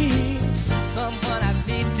me, someone I've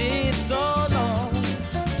needed so long.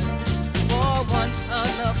 For once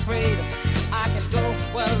unafraid, I can go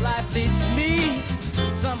where life leads me.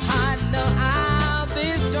 Somehow I know I'll be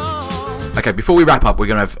strong. Okay, before we wrap up, we're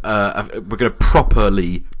gonna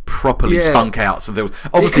properly spunk out some films.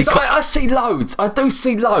 Obviously, I see loads. I do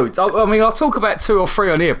see loads. I mean, I'll talk about 2 or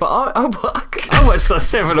 3 on here, but I watch like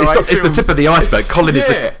 7 or 8 films. It's the tip of the iceberg. Colin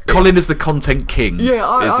is the content king. Yeah,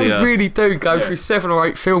 I really do go through 7 or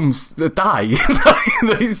 8 films a day.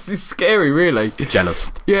 It's scary, really.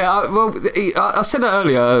 Jealous. Yeah, I said that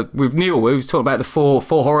earlier with Neil. We were talking about the four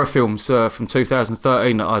horror films from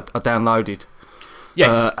 2013 that I downloaded.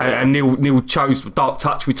 Yes, and Neil chose Dark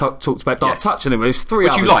Touch. We talked about Dark Touch, and it was 3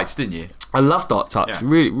 which others. you liked, didn't you? I love Dark Touch.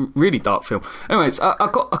 Really, really dark film. Anyways, I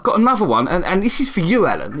got another one, and this is for you,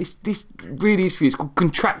 Alan. This really is for you. It's called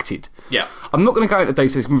Contracted. Yeah. I'm not going to go into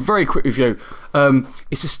details. It's a very quick review.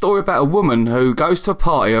 It's a story about a woman who goes to a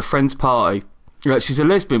party, her friend's party. She's a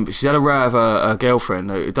lesbian, but she's had a row with her girlfriend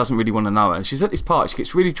who doesn't really want to know her. And she's at this party. She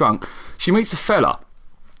gets really drunk. She meets a fella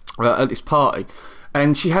at this party.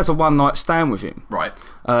 And she has a one-night stand with him. Right.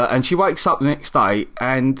 And she wakes up the next day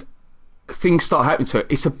and things start happening to her.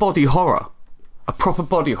 It's a body horror. A proper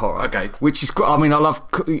body horror. Okay. Which is great. I mean, I love...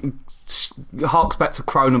 harks back to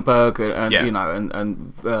Cronenberg and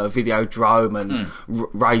Videodrome and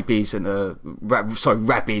Rabies and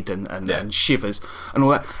Rabid and Shivers and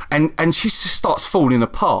all that. And she just starts falling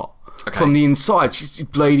apart. Okay. From the inside, she's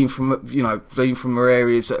bleeding from her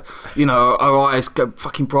areas. Her eyes go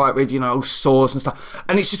fucking bright red. All sores and stuff,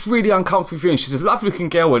 and it's just really uncomfortable viewing. She's a lovely-looking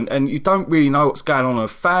girl, and you don't really know what's going on. Her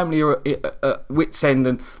family are at wit's end,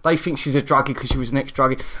 and they think she's a druggie because she was an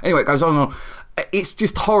ex-druggie. Anyway, it goes on and on. It's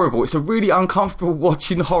just horrible. It's a really uncomfortable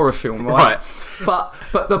watching horror film, right? But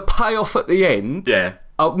the payoff at the end,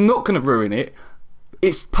 I'm not going to ruin it.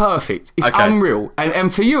 It's perfect. It's unreal.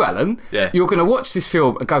 And for you, Alan, you're going to watch this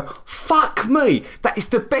film and go, fuck me, that is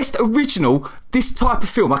the best original, this type of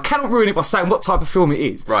film. I cannot ruin it by saying what type of film it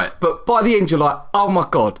is. Right. But by the end, you're like, oh my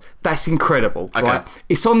God, that's incredible. Okay. Right?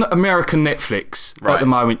 It's on American Netflix at the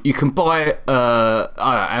moment. You can buy it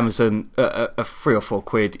Amazon at 3 or 4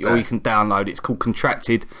 quid, or you can download it. It's called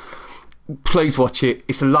Contracted. Please watch it.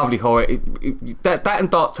 It's a lovely horror. That and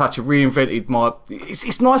Dark Touch have reinvented my...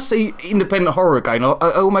 It's nice to see independent horror again. I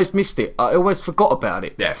almost missed it. I almost forgot about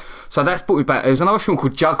it. Yeah. So that's brought me back. There's another film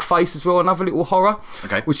called Jug Face as well, another little horror.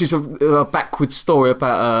 Okay. Which is a backwards story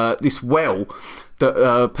about this well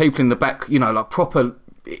that people in the back, like proper,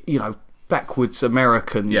 backwards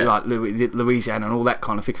American, like Louisiana and all that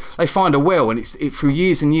kind of thing. They find a well, and it's for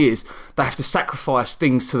years and years they have to sacrifice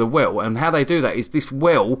things to the well. And how they do that is this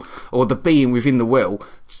well, or the being within the well,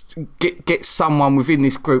 get someone within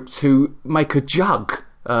this group to make a jug.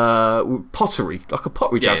 Pottery, like a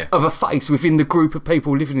pottery jug of a face within the group of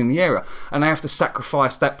people living in the area, and they have to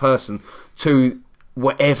sacrifice that person to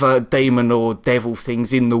whatever demon or devil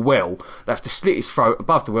thing's in the well. They have to slit his throat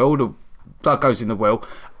above the well. The blood goes in the well,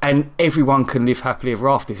 and everyone can live happily ever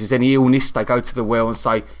after. If there's any illness, they go to the well and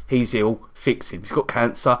say, he's ill, fix him. He's got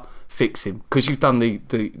cancer, fix him. Because you've done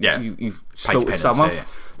you've slaughtered someone.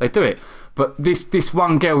 They do it. But this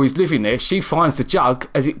one girl who's living there, she finds the jug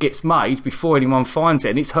as it gets made before anyone finds it,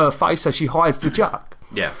 and it's her face, so she hides the jug.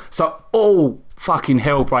 Yeah. So all fucking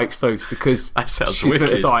hell breaks loose because she's going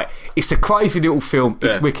to die. It's a crazy little film.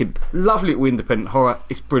 It's wicked. Lovely little independent horror.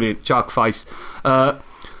 It's brilliant. Jug Face.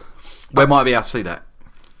 Where might I be able to see that?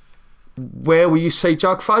 Where will you see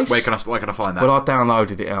Jug Face? Where can I find that? Well, I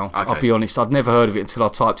downloaded it, Al. Okay. I'll be honest, I'd never heard of it until I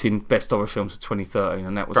typed in best horror films of 2013,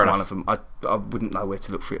 and that was one of them. I wouldn't know where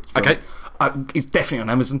to look for it. Okay. It's definitely on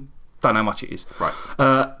Amazon. Don't know how much it is. Right.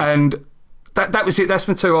 And That was it. That's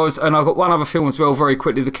my two. And I've got one other film as well, very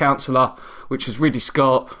quickly, The Counsellor, which was Ridley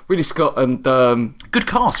Scott and Good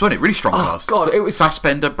cast, wasn't it? Really strong cast. God, it was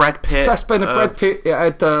Fassbender, Brad Pitt. Brad Pitt. It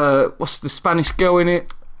had what's the Spanish girl in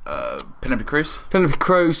it? Penelope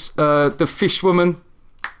Cruz. The fish woman,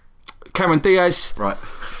 Cameron Diaz. Right.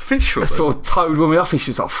 Fish woman. Sort of toad woman. I think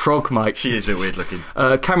she's like a frog, mate. She is a bit weird looking.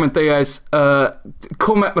 Cameron Diaz.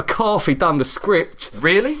 Cormac McCarthy done the script.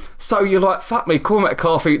 Really? So you're like, fuck me, Cormac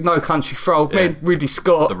McCarthy, No Country for Old Men, Ridley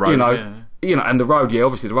Scott, The Road, and The Road,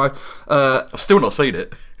 obviously The Road. I've still not seen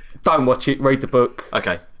it. Don't watch it. Read the book.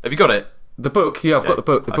 Okay. Have you got it? The book, I've got the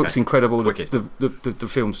book. The book's incredible. Wicked. The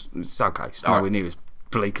film's it's okay. It's nowhere near as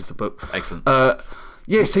bleak as the book. Excellent.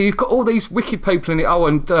 So you've got all these wicked people in it. Oh,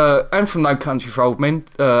 and from No Country for Old Men,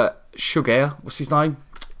 Sugar, what's his name?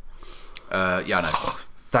 I know.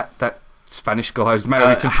 That Spanish guy who's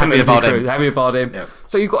married to Javier Bardem. Javier Bardem. Yep.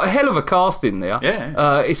 So you've got a hell of a cast in there.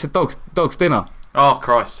 Yeah. It's a dog's dinner. Oh,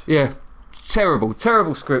 Christ. Yeah. Terrible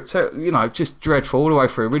script. Just dreadful all the way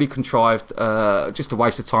through. Really contrived. Just a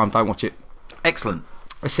waste of time. Don't watch it. Excellent.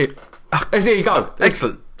 That's it. There you go.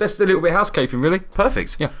 Excellent. That's a little bit of housekeeping, really.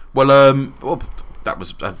 Perfect. Yeah. Well, that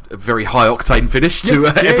was a very high octane finish to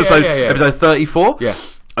episode 34. Yeah.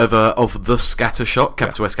 Of the Scattershot,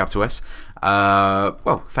 capital S, capital S.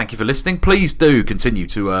 Well, thank you for listening. Please do continue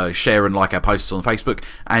to share and like our posts on Facebook,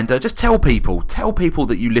 and just tell people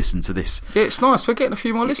that you listen to this. Yeah, it's nice. We're getting a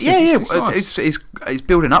few more listeners. Yeah, It's nice. it's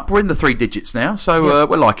building up. We're in the 3 digits now, so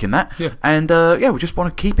we're liking that. Yeah. And we just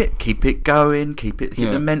want to keep it going, keep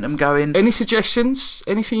the momentum going. Any suggestions?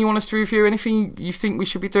 Anything you want us to review? Anything you think we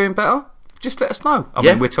should be doing better? Just let us know. I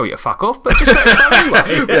mean, we'll tell you to fuck off, but just let us know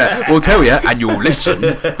anyway. Yeah, we'll tell you, and you'll listen.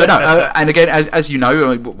 But no, and again, as you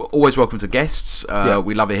know, we're always welcome to guests.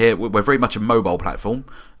 We love it here. We're very much a mobile platform.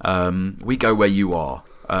 We go where you are,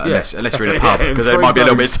 unless you're in a pub, because it might be a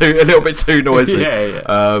little bit too noisy.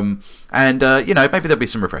 And maybe there'll be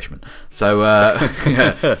some refreshment. So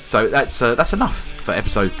so that's enough for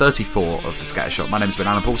episode 34 of the Scattershot. My name's been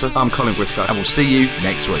Alan Porter. I'm Colin Briscoe, and we'll see you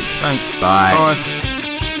next week. Thanks. Bye. Bye.